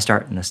 they have a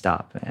start and a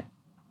stop.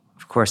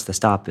 Of course, the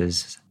stop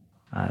is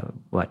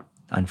what,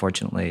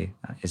 unfortunately,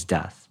 is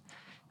death.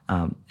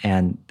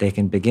 And they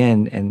can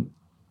begin, and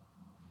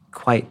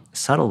quite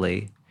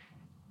subtly,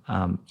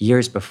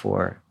 years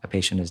before a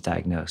patient is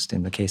diagnosed.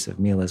 In the case of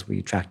Mila's,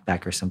 we tracked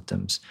back her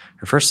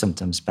first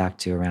symptoms back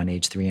to around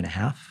age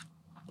 3.5,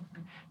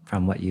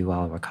 from what you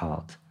all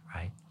recalled,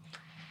 right?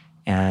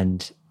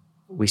 And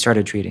we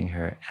started treating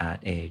her at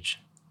age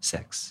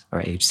 6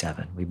 or age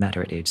 7. We met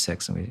her at age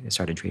 6 and we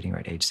started treating her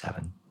at age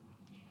 7.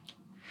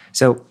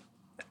 So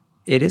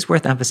it is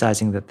worth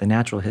emphasizing that the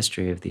natural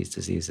history of these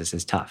diseases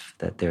is tough,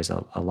 that there's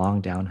a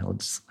long downhill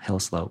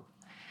slope.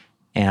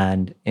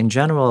 And in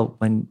general,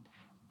 when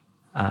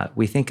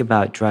we think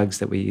about drugs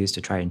that we use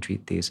to try and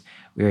treat these,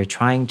 we are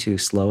trying to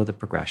slow the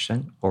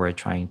progression or we're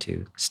trying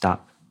to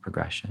stop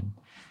progression.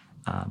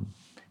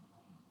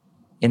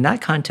 In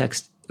that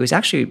context, it was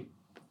actually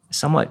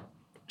somewhat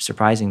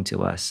surprising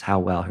to us how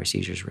well her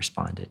seizures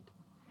responded.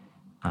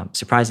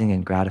 Surprising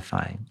and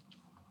gratifying.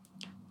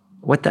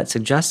 What that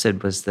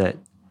suggested was that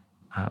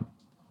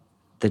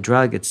the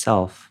drug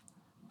itself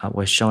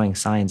was showing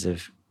signs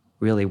of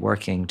really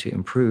working to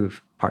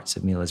improve parts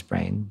of Mila's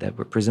brain that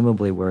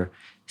presumably were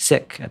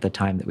sick at the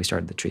time that we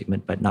started the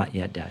treatment, but not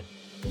yet dead.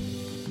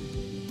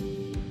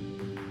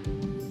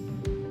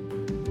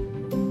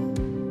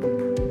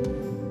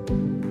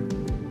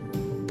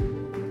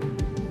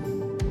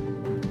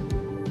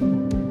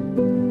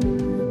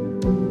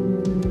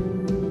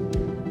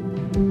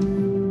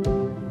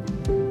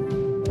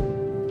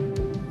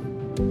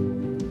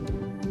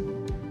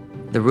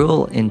 The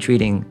rule in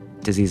treating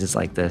diseases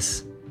like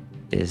this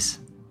is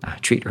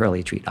treat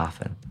early, treat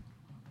often.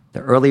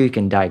 The earlier you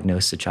can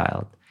diagnose a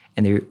child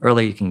and the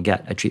earlier you can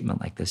get a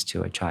treatment like this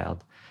to a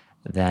child,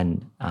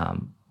 then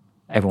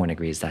everyone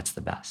agrees that's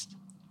the best.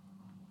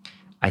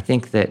 I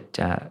think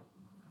that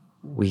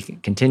we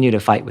continue to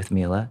fight with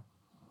Mila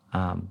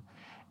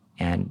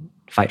and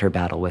fight her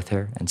battle with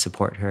her and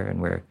support her,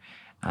 and we're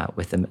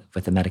with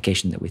the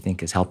medication that we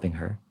think is helping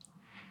her.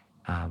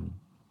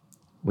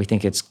 We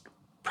think it's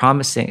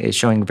promising. It's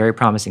showing very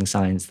promising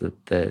signs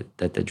that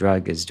the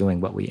drug is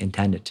doing what we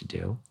intend it to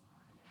do.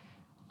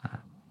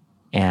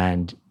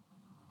 And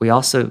we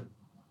also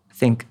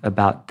think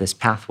about this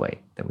pathway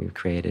that we've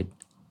created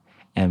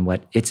and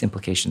what its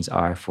implications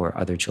are for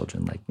other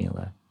children like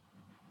Mila.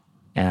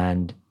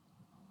 And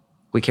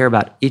we care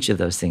about each of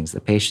those things,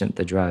 the patient,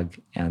 the drug,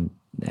 and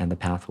the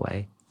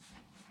pathway.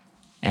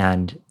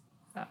 And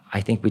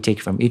I think we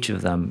take from each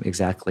of them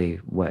exactly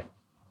what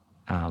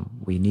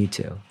we need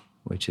to,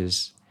 which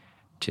is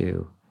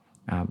to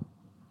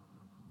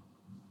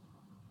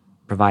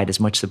provide as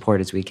much support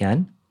as we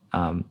can,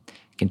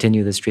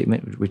 continue this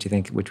treatment, which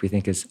we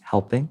think is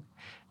helping,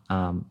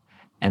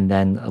 and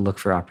then look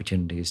for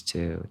opportunities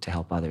to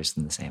help others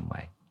in the same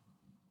way.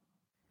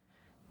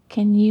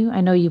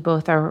 I know you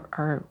both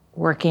are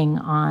working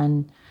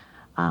on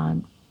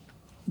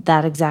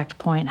that exact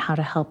point, how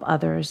to help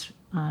others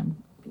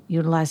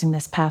utilizing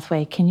this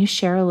pathway. Can you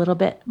share a little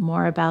bit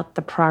more about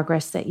the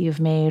progress that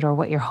you've made or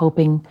what you're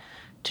hoping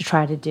to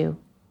try to do?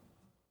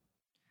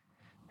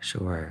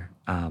 Sure.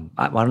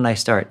 Why don't I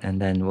start, and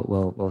then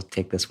we'll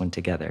take this one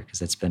together, because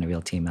it's been a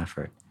real team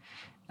effort.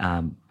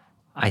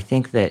 I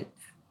think that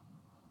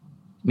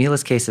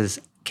Mila's case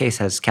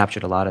has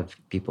captured a lot of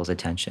people's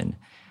attention.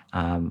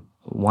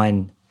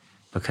 One,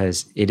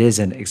 because it is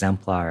an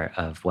exemplar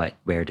of what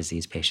rare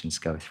disease patients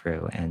go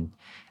through, and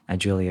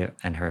Julia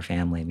and her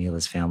family,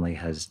 Mila's family,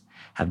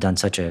 have done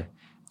such a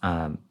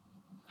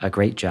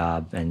great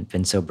job and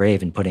been so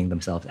brave in putting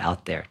themselves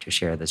out there to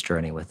share this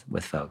journey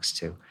with folks,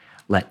 to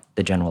let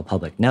the general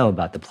public know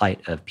about the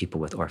plight of people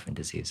with orphan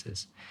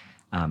diseases.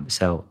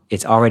 So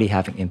it's already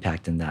having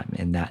impact in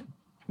that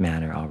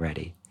manner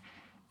already.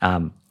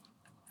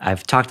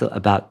 I've talked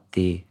about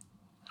the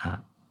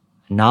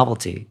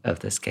novelty of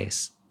this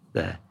case,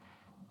 the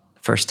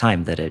first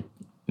time that a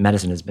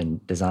medicine has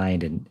been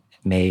designed and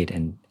made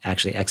and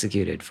actually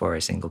executed for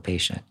a single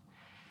patient.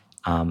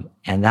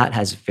 And that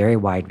has very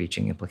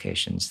wide-reaching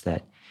implications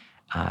that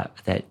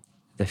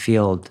the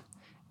field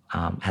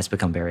has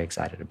become very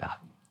excited about.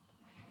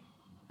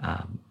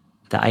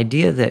 The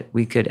idea that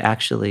we could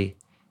actually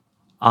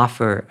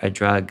offer a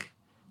drug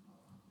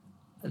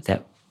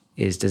that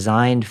is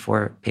designed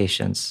for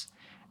patients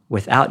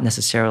without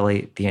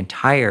necessarily the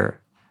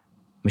entire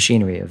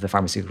machinery of the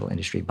pharmaceutical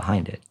industry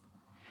behind it.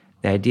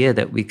 The idea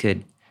that we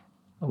could,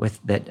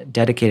 that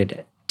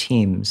dedicated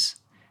teams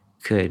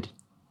could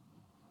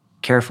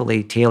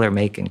carefully tailor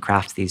make and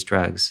craft these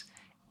drugs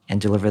and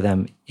deliver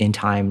them in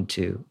time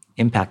to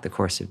impact the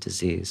course of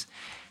disease,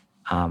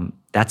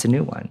 that's a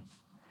new one.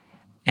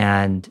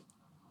 And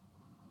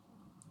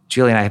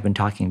Julie and I have been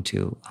talking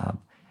to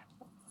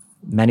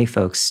many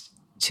folks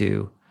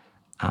to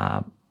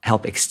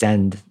help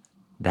extend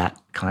that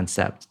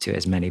concept to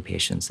as many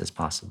patients as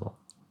possible.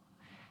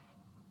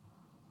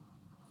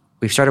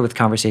 We've started with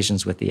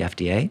conversations with the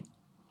FDA.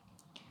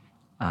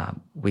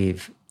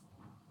 We've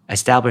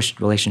established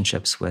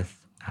relationships with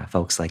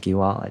folks like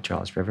you all at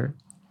Charles River,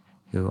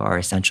 who are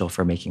essential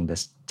for making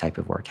this type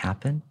of work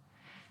happen.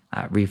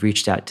 We've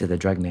reached out to the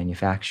drug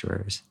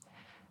manufacturers.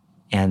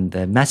 And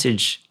the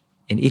message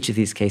in each of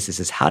these cases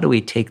is, how do we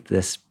take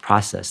this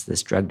process,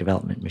 this drug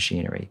development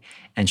machinery,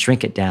 and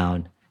shrink it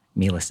down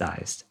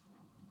Mila-sized,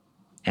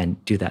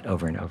 and do that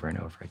over and over and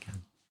over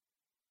again?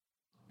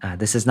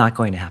 This is not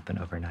going to happen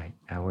overnight.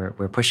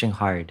 We're pushing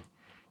hard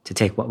to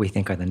take what we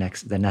think are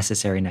the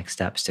necessary next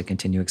steps to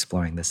continue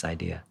exploring this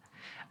idea,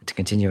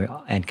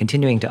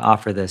 continuing to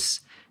offer this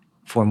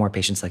for more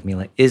patients like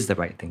Mila is the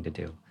right thing to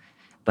do.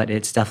 But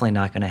it's definitely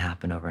not going to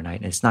happen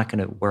overnight. And it's not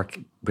going to work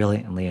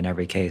brilliantly in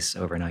every case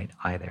overnight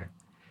either.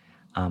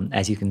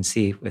 As you can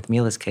see with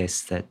Mila's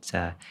case,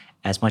 that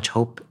as much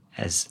hope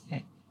as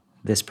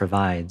this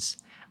provides,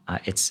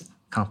 it's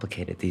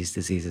complicated. These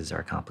diseases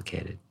are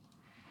complicated.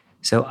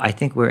 So I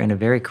think we're in a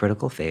very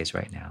critical phase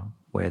right now,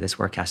 where this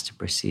work has to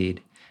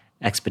proceed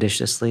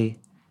expeditiously,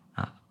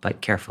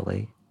 but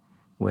carefully,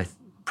 with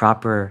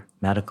proper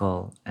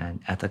medical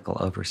and ethical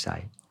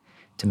oversight,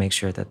 to make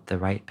sure that the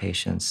right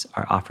patients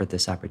are offered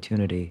this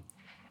opportunity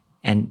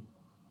and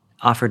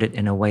offered it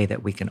in a way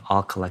that we can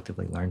all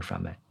collectively learn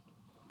from it.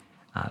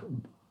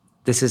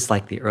 This is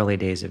like the early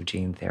days of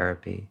gene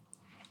therapy,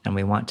 and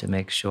we want to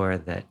make sure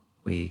that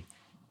we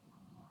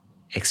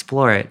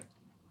explore it,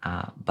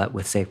 but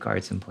with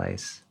safeguards in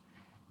place,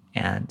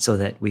 and so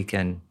that we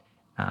can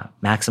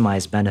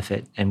maximize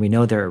benefit. And we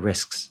know there are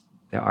risks.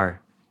 There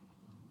are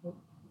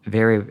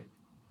very,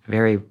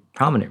 very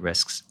prominent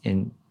risks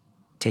in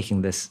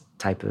taking this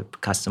type of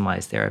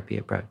customized therapy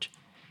approach.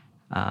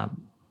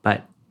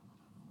 But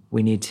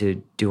we need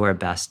to do our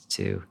best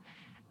to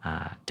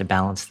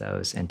balance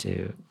those and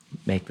to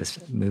make this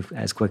move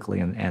as quickly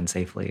and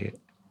safely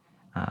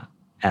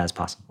as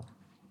possible.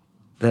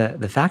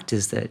 The fact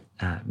is that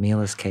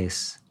Mila's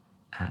case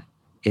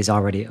is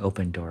already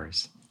opened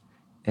doors.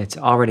 It's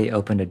already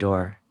opened a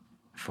door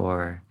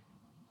for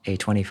a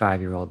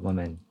 25-year-old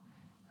woman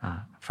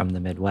from the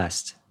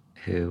Midwest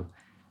who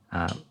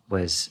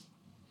was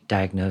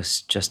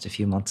diagnosed just a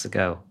few months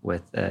ago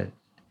with a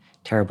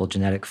terrible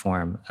genetic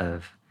form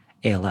of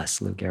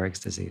ALS, Lou Gehrig's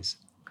disease.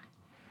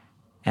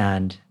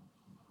 And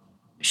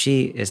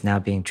she is now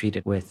being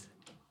treated with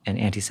an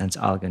antisense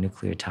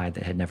oligonucleotide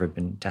that had never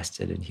been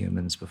tested in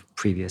humans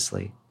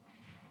previously.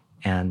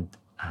 And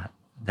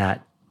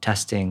that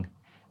testing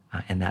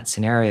in that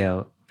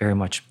scenario very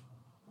much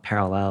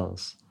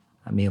parallels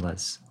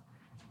Mila's.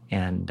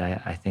 And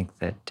I think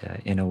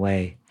that in a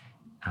way,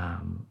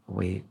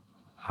 we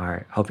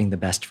are hoping the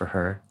best for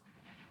her.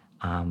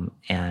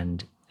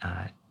 And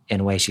in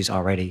a way, she's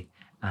already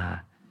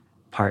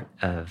part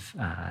of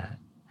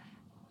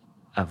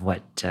of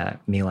what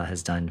Mila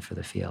has done for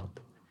the field.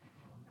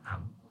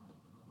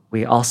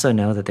 We also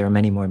know that there are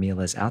many more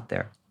Milas out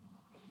there.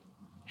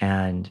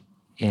 And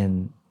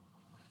in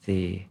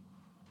the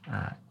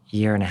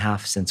year and a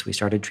half since we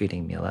started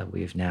treating Mila,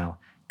 we've now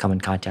come in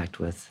contact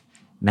with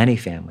many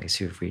families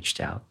who've reached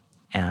out.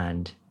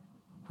 And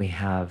we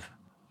have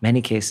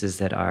many cases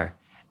that are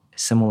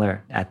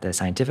similar at the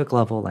scientific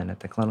level and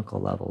at the clinical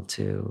level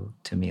to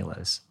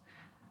Mila's,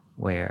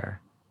 where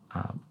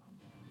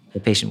the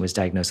patient was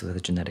diagnosed with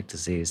a genetic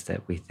disease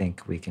that we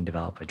think we can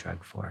develop a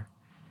drug for.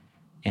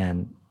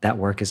 And that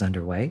work is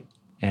underway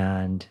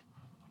and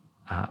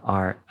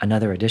are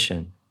another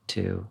addition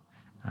to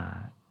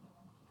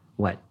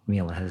what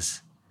Mila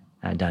has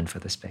done for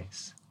the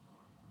space.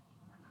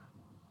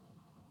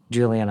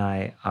 Julie and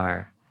I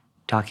are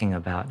talking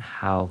about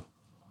how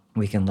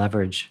we can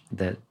leverage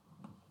the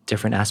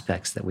different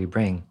aspects that we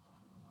bring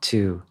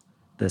to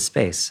the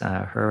space.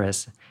 Her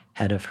as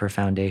head of her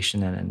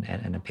foundation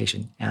and a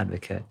patient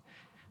advocate,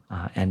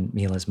 and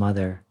Mila's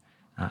mother,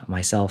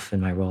 myself in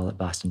my role at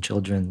Boston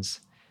Children's.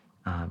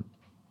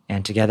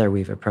 And together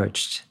we've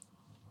approached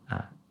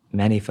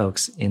many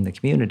folks in the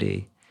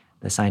community,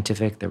 the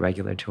scientific, the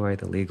regulatory,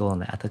 the legal,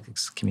 and the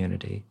ethics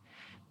community,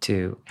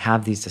 to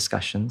have these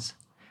discussions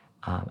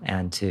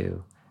and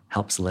to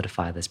help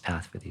solidify this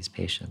path for these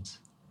patients.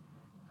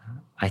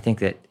 I think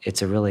that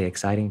it's a really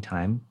exciting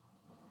time.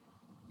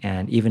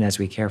 And even as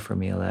we care for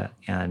Mila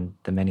and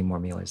the many more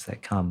Milas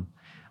that come,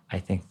 I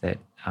think that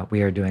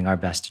we are doing our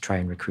best to try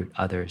and recruit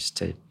others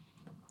to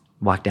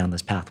walk down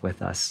this path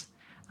with us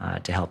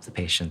to help the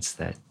patients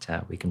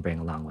that we can bring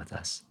along with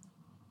us.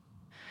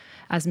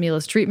 As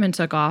Mila's treatment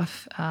took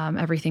off,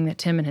 everything that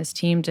Tim and his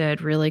team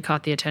did really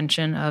caught the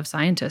attention of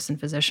scientists and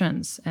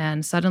physicians.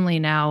 And suddenly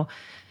now,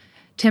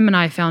 Tim and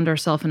I found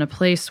ourselves in a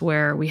place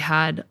where we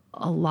had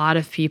a lot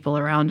of people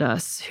around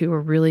us who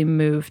were really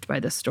moved by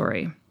this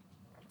story.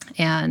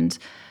 And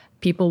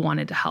people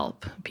wanted to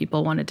help.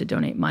 People wanted to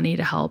donate money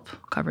to help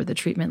cover the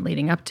treatment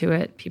leading up to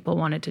it. People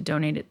wanted to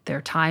donate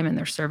their time and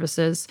their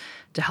services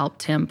to help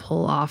Tim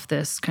pull off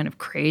this kind of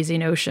crazy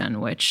notion,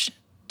 which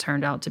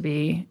turned out to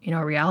be,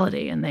 a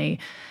reality. And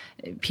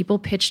people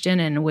pitched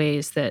in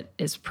ways that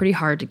is pretty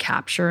hard to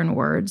capture in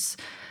words.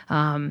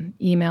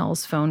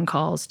 Emails, phone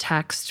calls,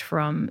 text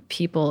from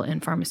people in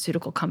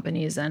pharmaceutical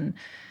companies and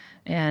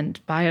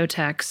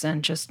biotechs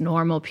and just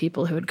normal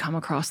people who had come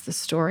across the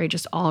story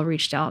just all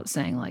reached out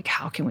saying, like,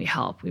 how can we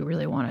help? We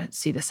really want to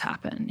see this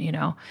happen,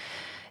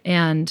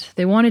 And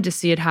they wanted to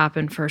see it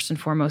happen first and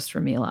foremost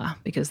for Mila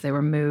because they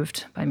were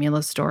moved by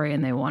Mila's story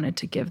and they wanted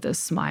to give this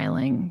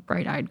smiling,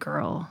 bright-eyed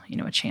girl,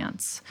 a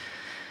chance.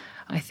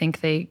 I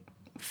think they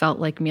felt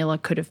like Mila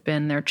could have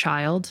been their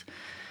child,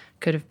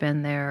 could have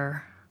been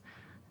their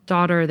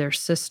daughter, their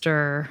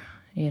sister,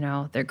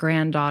 their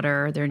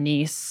granddaughter, their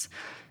niece,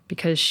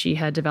 because she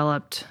had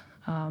developed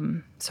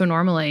so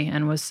normally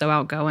and was so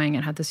outgoing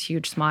and had this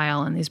huge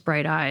smile and these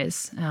bright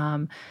eyes.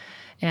 And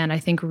I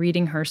think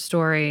reading her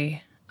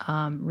story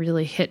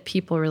really hit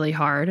people really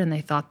hard, and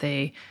they thought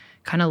they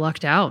kind of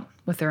lucked out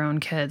with their own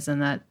kids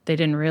and that they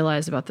didn't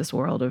realize about this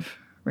world of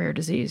rare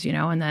disease,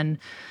 And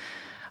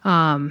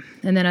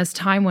then as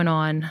time went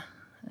on,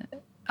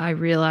 I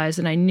realized,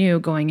 and I knew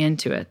going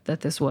into it,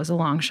 that this was a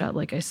long shot,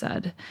 like I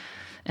said,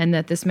 and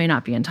that this may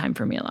not be in time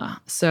for Mila.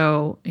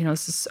 So,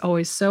 this is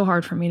always so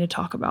hard for me to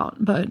talk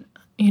about. But,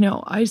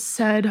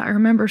 I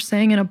remember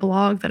saying in a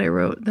blog that I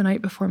wrote the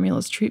night before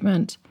Mila's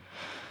treatment,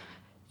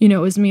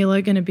 is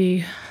Mila going to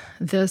be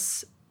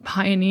this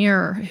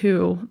pioneer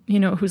who,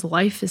 whose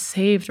life is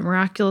saved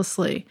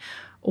miraculously?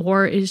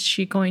 Or is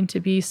she going to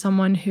be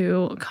someone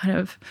who kind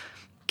of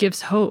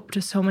gives hope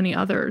to so many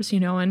others,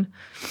 And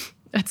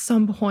at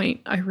some point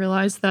I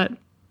realized that,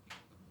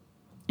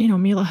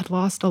 Mila had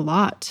lost a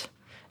lot.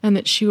 And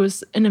that she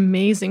was an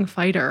amazing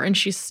fighter, and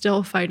she's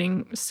still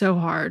fighting so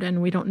hard, and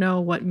we don't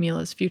know what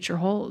Mila's future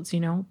holds,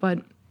 But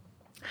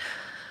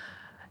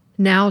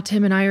now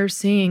Tim and I are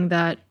seeing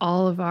that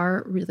all of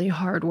our really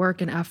hard work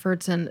and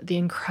efforts and the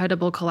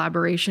incredible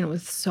collaboration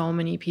with so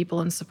many people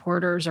and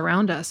supporters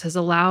around us has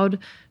allowed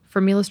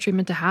for Mila's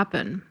treatment to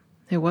happen.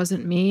 It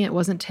wasn't me, it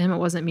wasn't Tim, it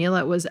wasn't Mila,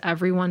 it was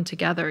everyone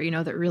together,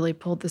 that really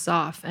pulled this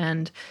off.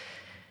 And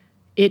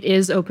it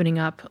is opening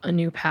up a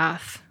new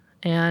path.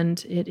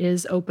 And it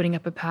is opening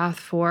up a path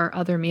for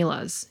other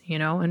Milas,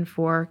 and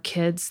for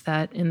kids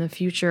that in the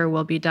future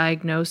will be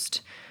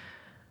diagnosed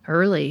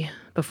early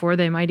before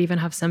they might even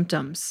have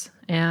symptoms.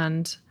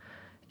 And,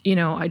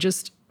 I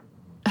just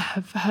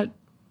have had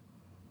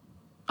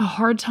a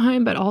hard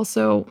time, but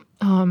also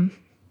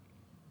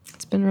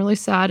it's been really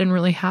sad and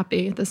really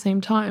happy at the same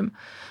time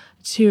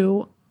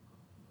to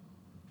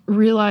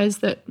realize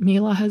that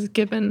Mila has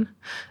given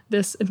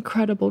this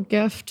incredible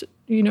gift,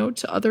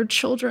 to other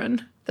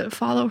children that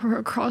follow her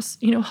across,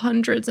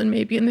 hundreds and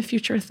maybe in the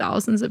future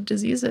thousands of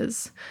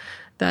diseases.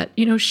 That,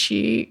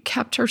 she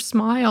kept her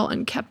smile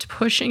and kept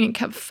pushing and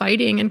kept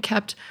fighting and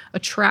kept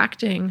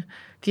attracting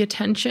the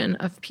attention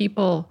of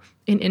people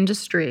in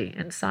industry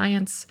and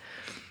science.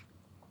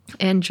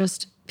 And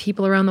just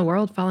people around the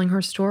world following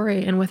her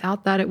story. And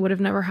without that, it would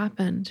have never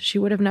happened. She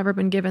would have never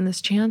been given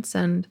this chance.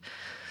 And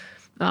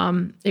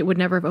it would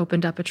never have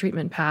opened up a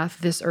treatment path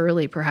this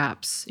early,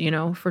 perhaps,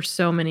 for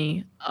so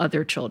many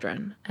other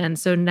children. And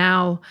so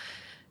now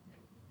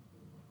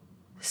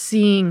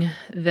seeing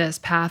this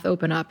path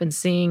open up and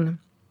seeing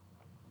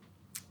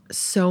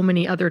so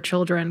many other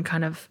children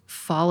kind of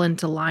fall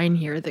into line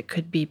here that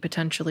could be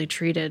potentially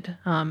treated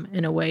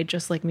in a way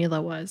just like Mila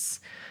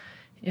was,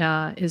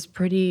 is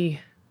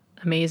pretty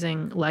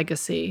amazing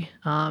legacy.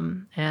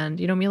 And,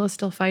 Mila's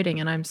still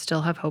fighting, and I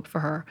still have hope for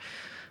her.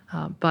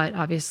 But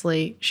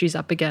obviously, she's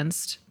up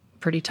against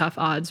pretty tough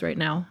odds right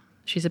now.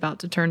 She's about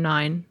to turn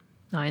 9.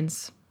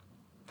 9's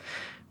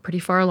pretty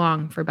far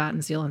along for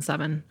Batten, Seal, and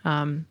 7.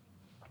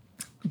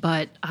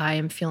 But I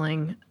am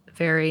feeling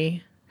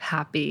very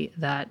happy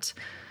that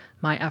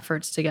my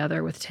efforts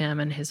together with Tim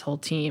and his whole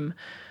team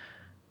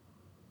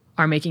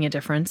are making a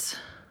difference,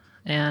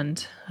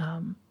 and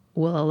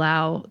will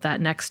allow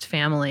that next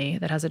family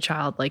that has a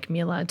child like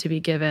Mila to be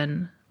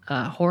given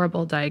a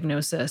horrible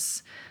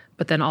diagnosis,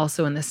 but then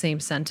also in the same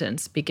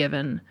sentence be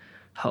given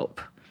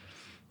hope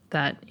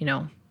that,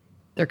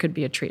 there could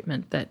be a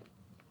treatment that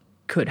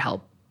could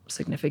help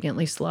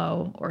significantly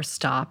slow or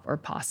stop or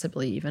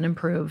possibly even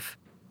improve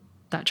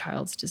that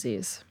child's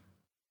disease.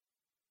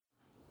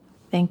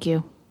 Thank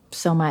you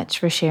so much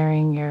for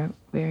sharing your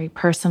very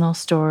personal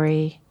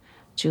story.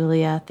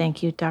 Julia,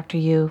 thank you, Dr.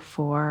 Yu,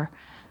 for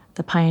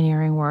the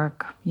pioneering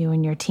work, you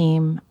and your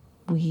team.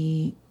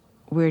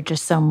 We're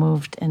just so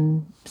moved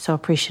and so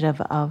appreciative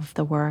of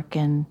the work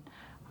and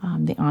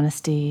the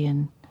honesty,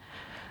 and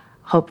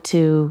hope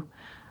to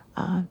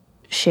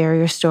share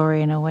your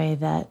story in a way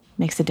that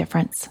makes a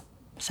difference.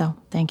 So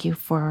thank you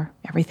for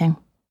everything.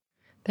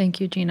 Thank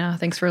you, Gina.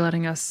 Thanks for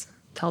letting us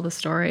tell the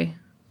story.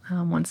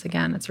 Once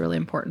again, it's really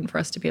important for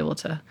us to be able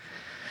to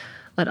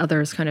let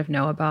others kind of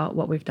know about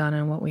what we've done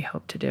and what we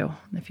hope to do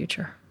in the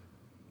future.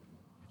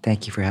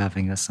 Thank you for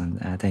having us,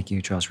 and thank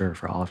you, Charles River,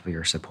 for all of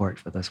your support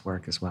for this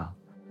work as well.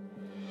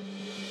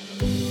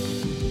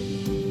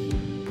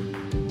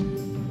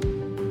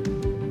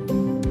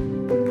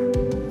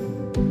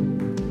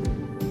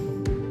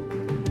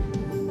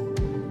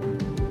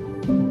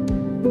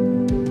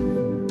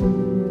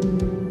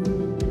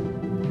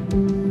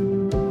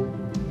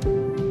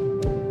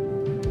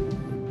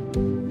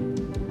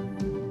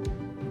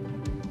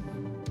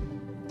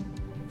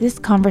 This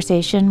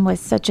conversation was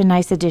such a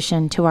nice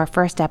addition to our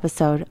first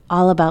episode,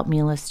 all about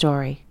Mila's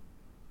story.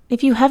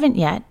 If you haven't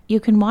yet,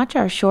 you can watch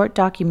our short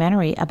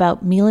documentary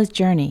about Mila's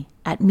journey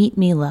at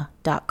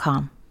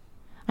meetmila.com.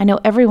 I know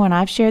everyone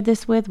I've shared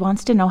this with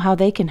wants to know how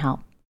they can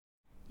help.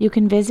 You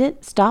can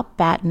visit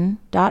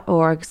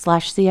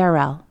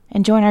stopbatten.org/CRL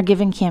and join our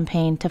giving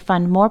campaign to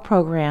fund more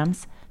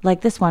programs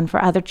like this one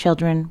for other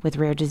children with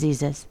rare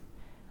diseases.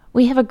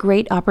 We have a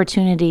great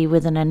opportunity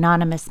with an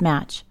anonymous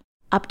match,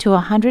 up to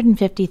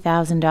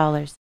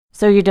 $150,000,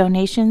 so your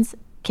donations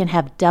can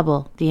have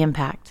double the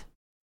impact.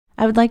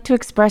 I would like to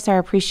express our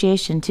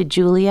appreciation to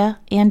Julia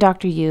and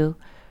Dr. Yu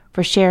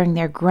for sharing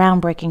their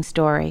groundbreaking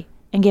story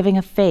and giving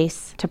a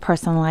face to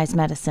personalized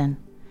medicine.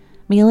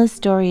 Mila's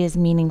story is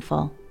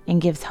meaningful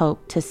and gives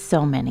hope to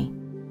so many.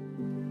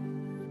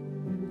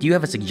 Do you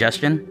have a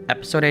suggestion,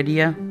 episode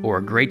idea, or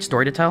a great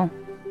story to tell?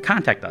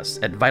 Contact us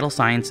at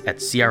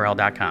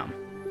vitalscience@crl.com.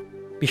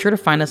 Be sure to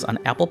find us on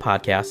Apple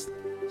Podcasts,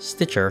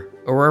 Stitcher,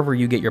 or wherever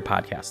you get your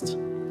podcasts.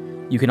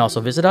 You can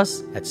also visit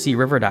us at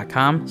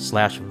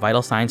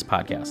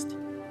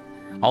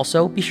criver.com/vitalsciencepodcast.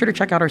 Also, be sure to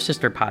check out our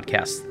sister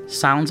podcast,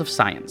 Sounds of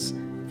Science,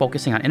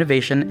 focusing on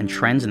innovation and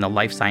trends in the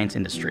life science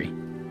industry.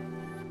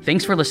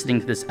 Thanks for listening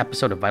to this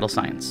episode of Vital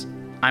Science.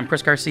 I'm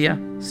Chris Garcia.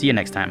 See you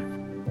next time.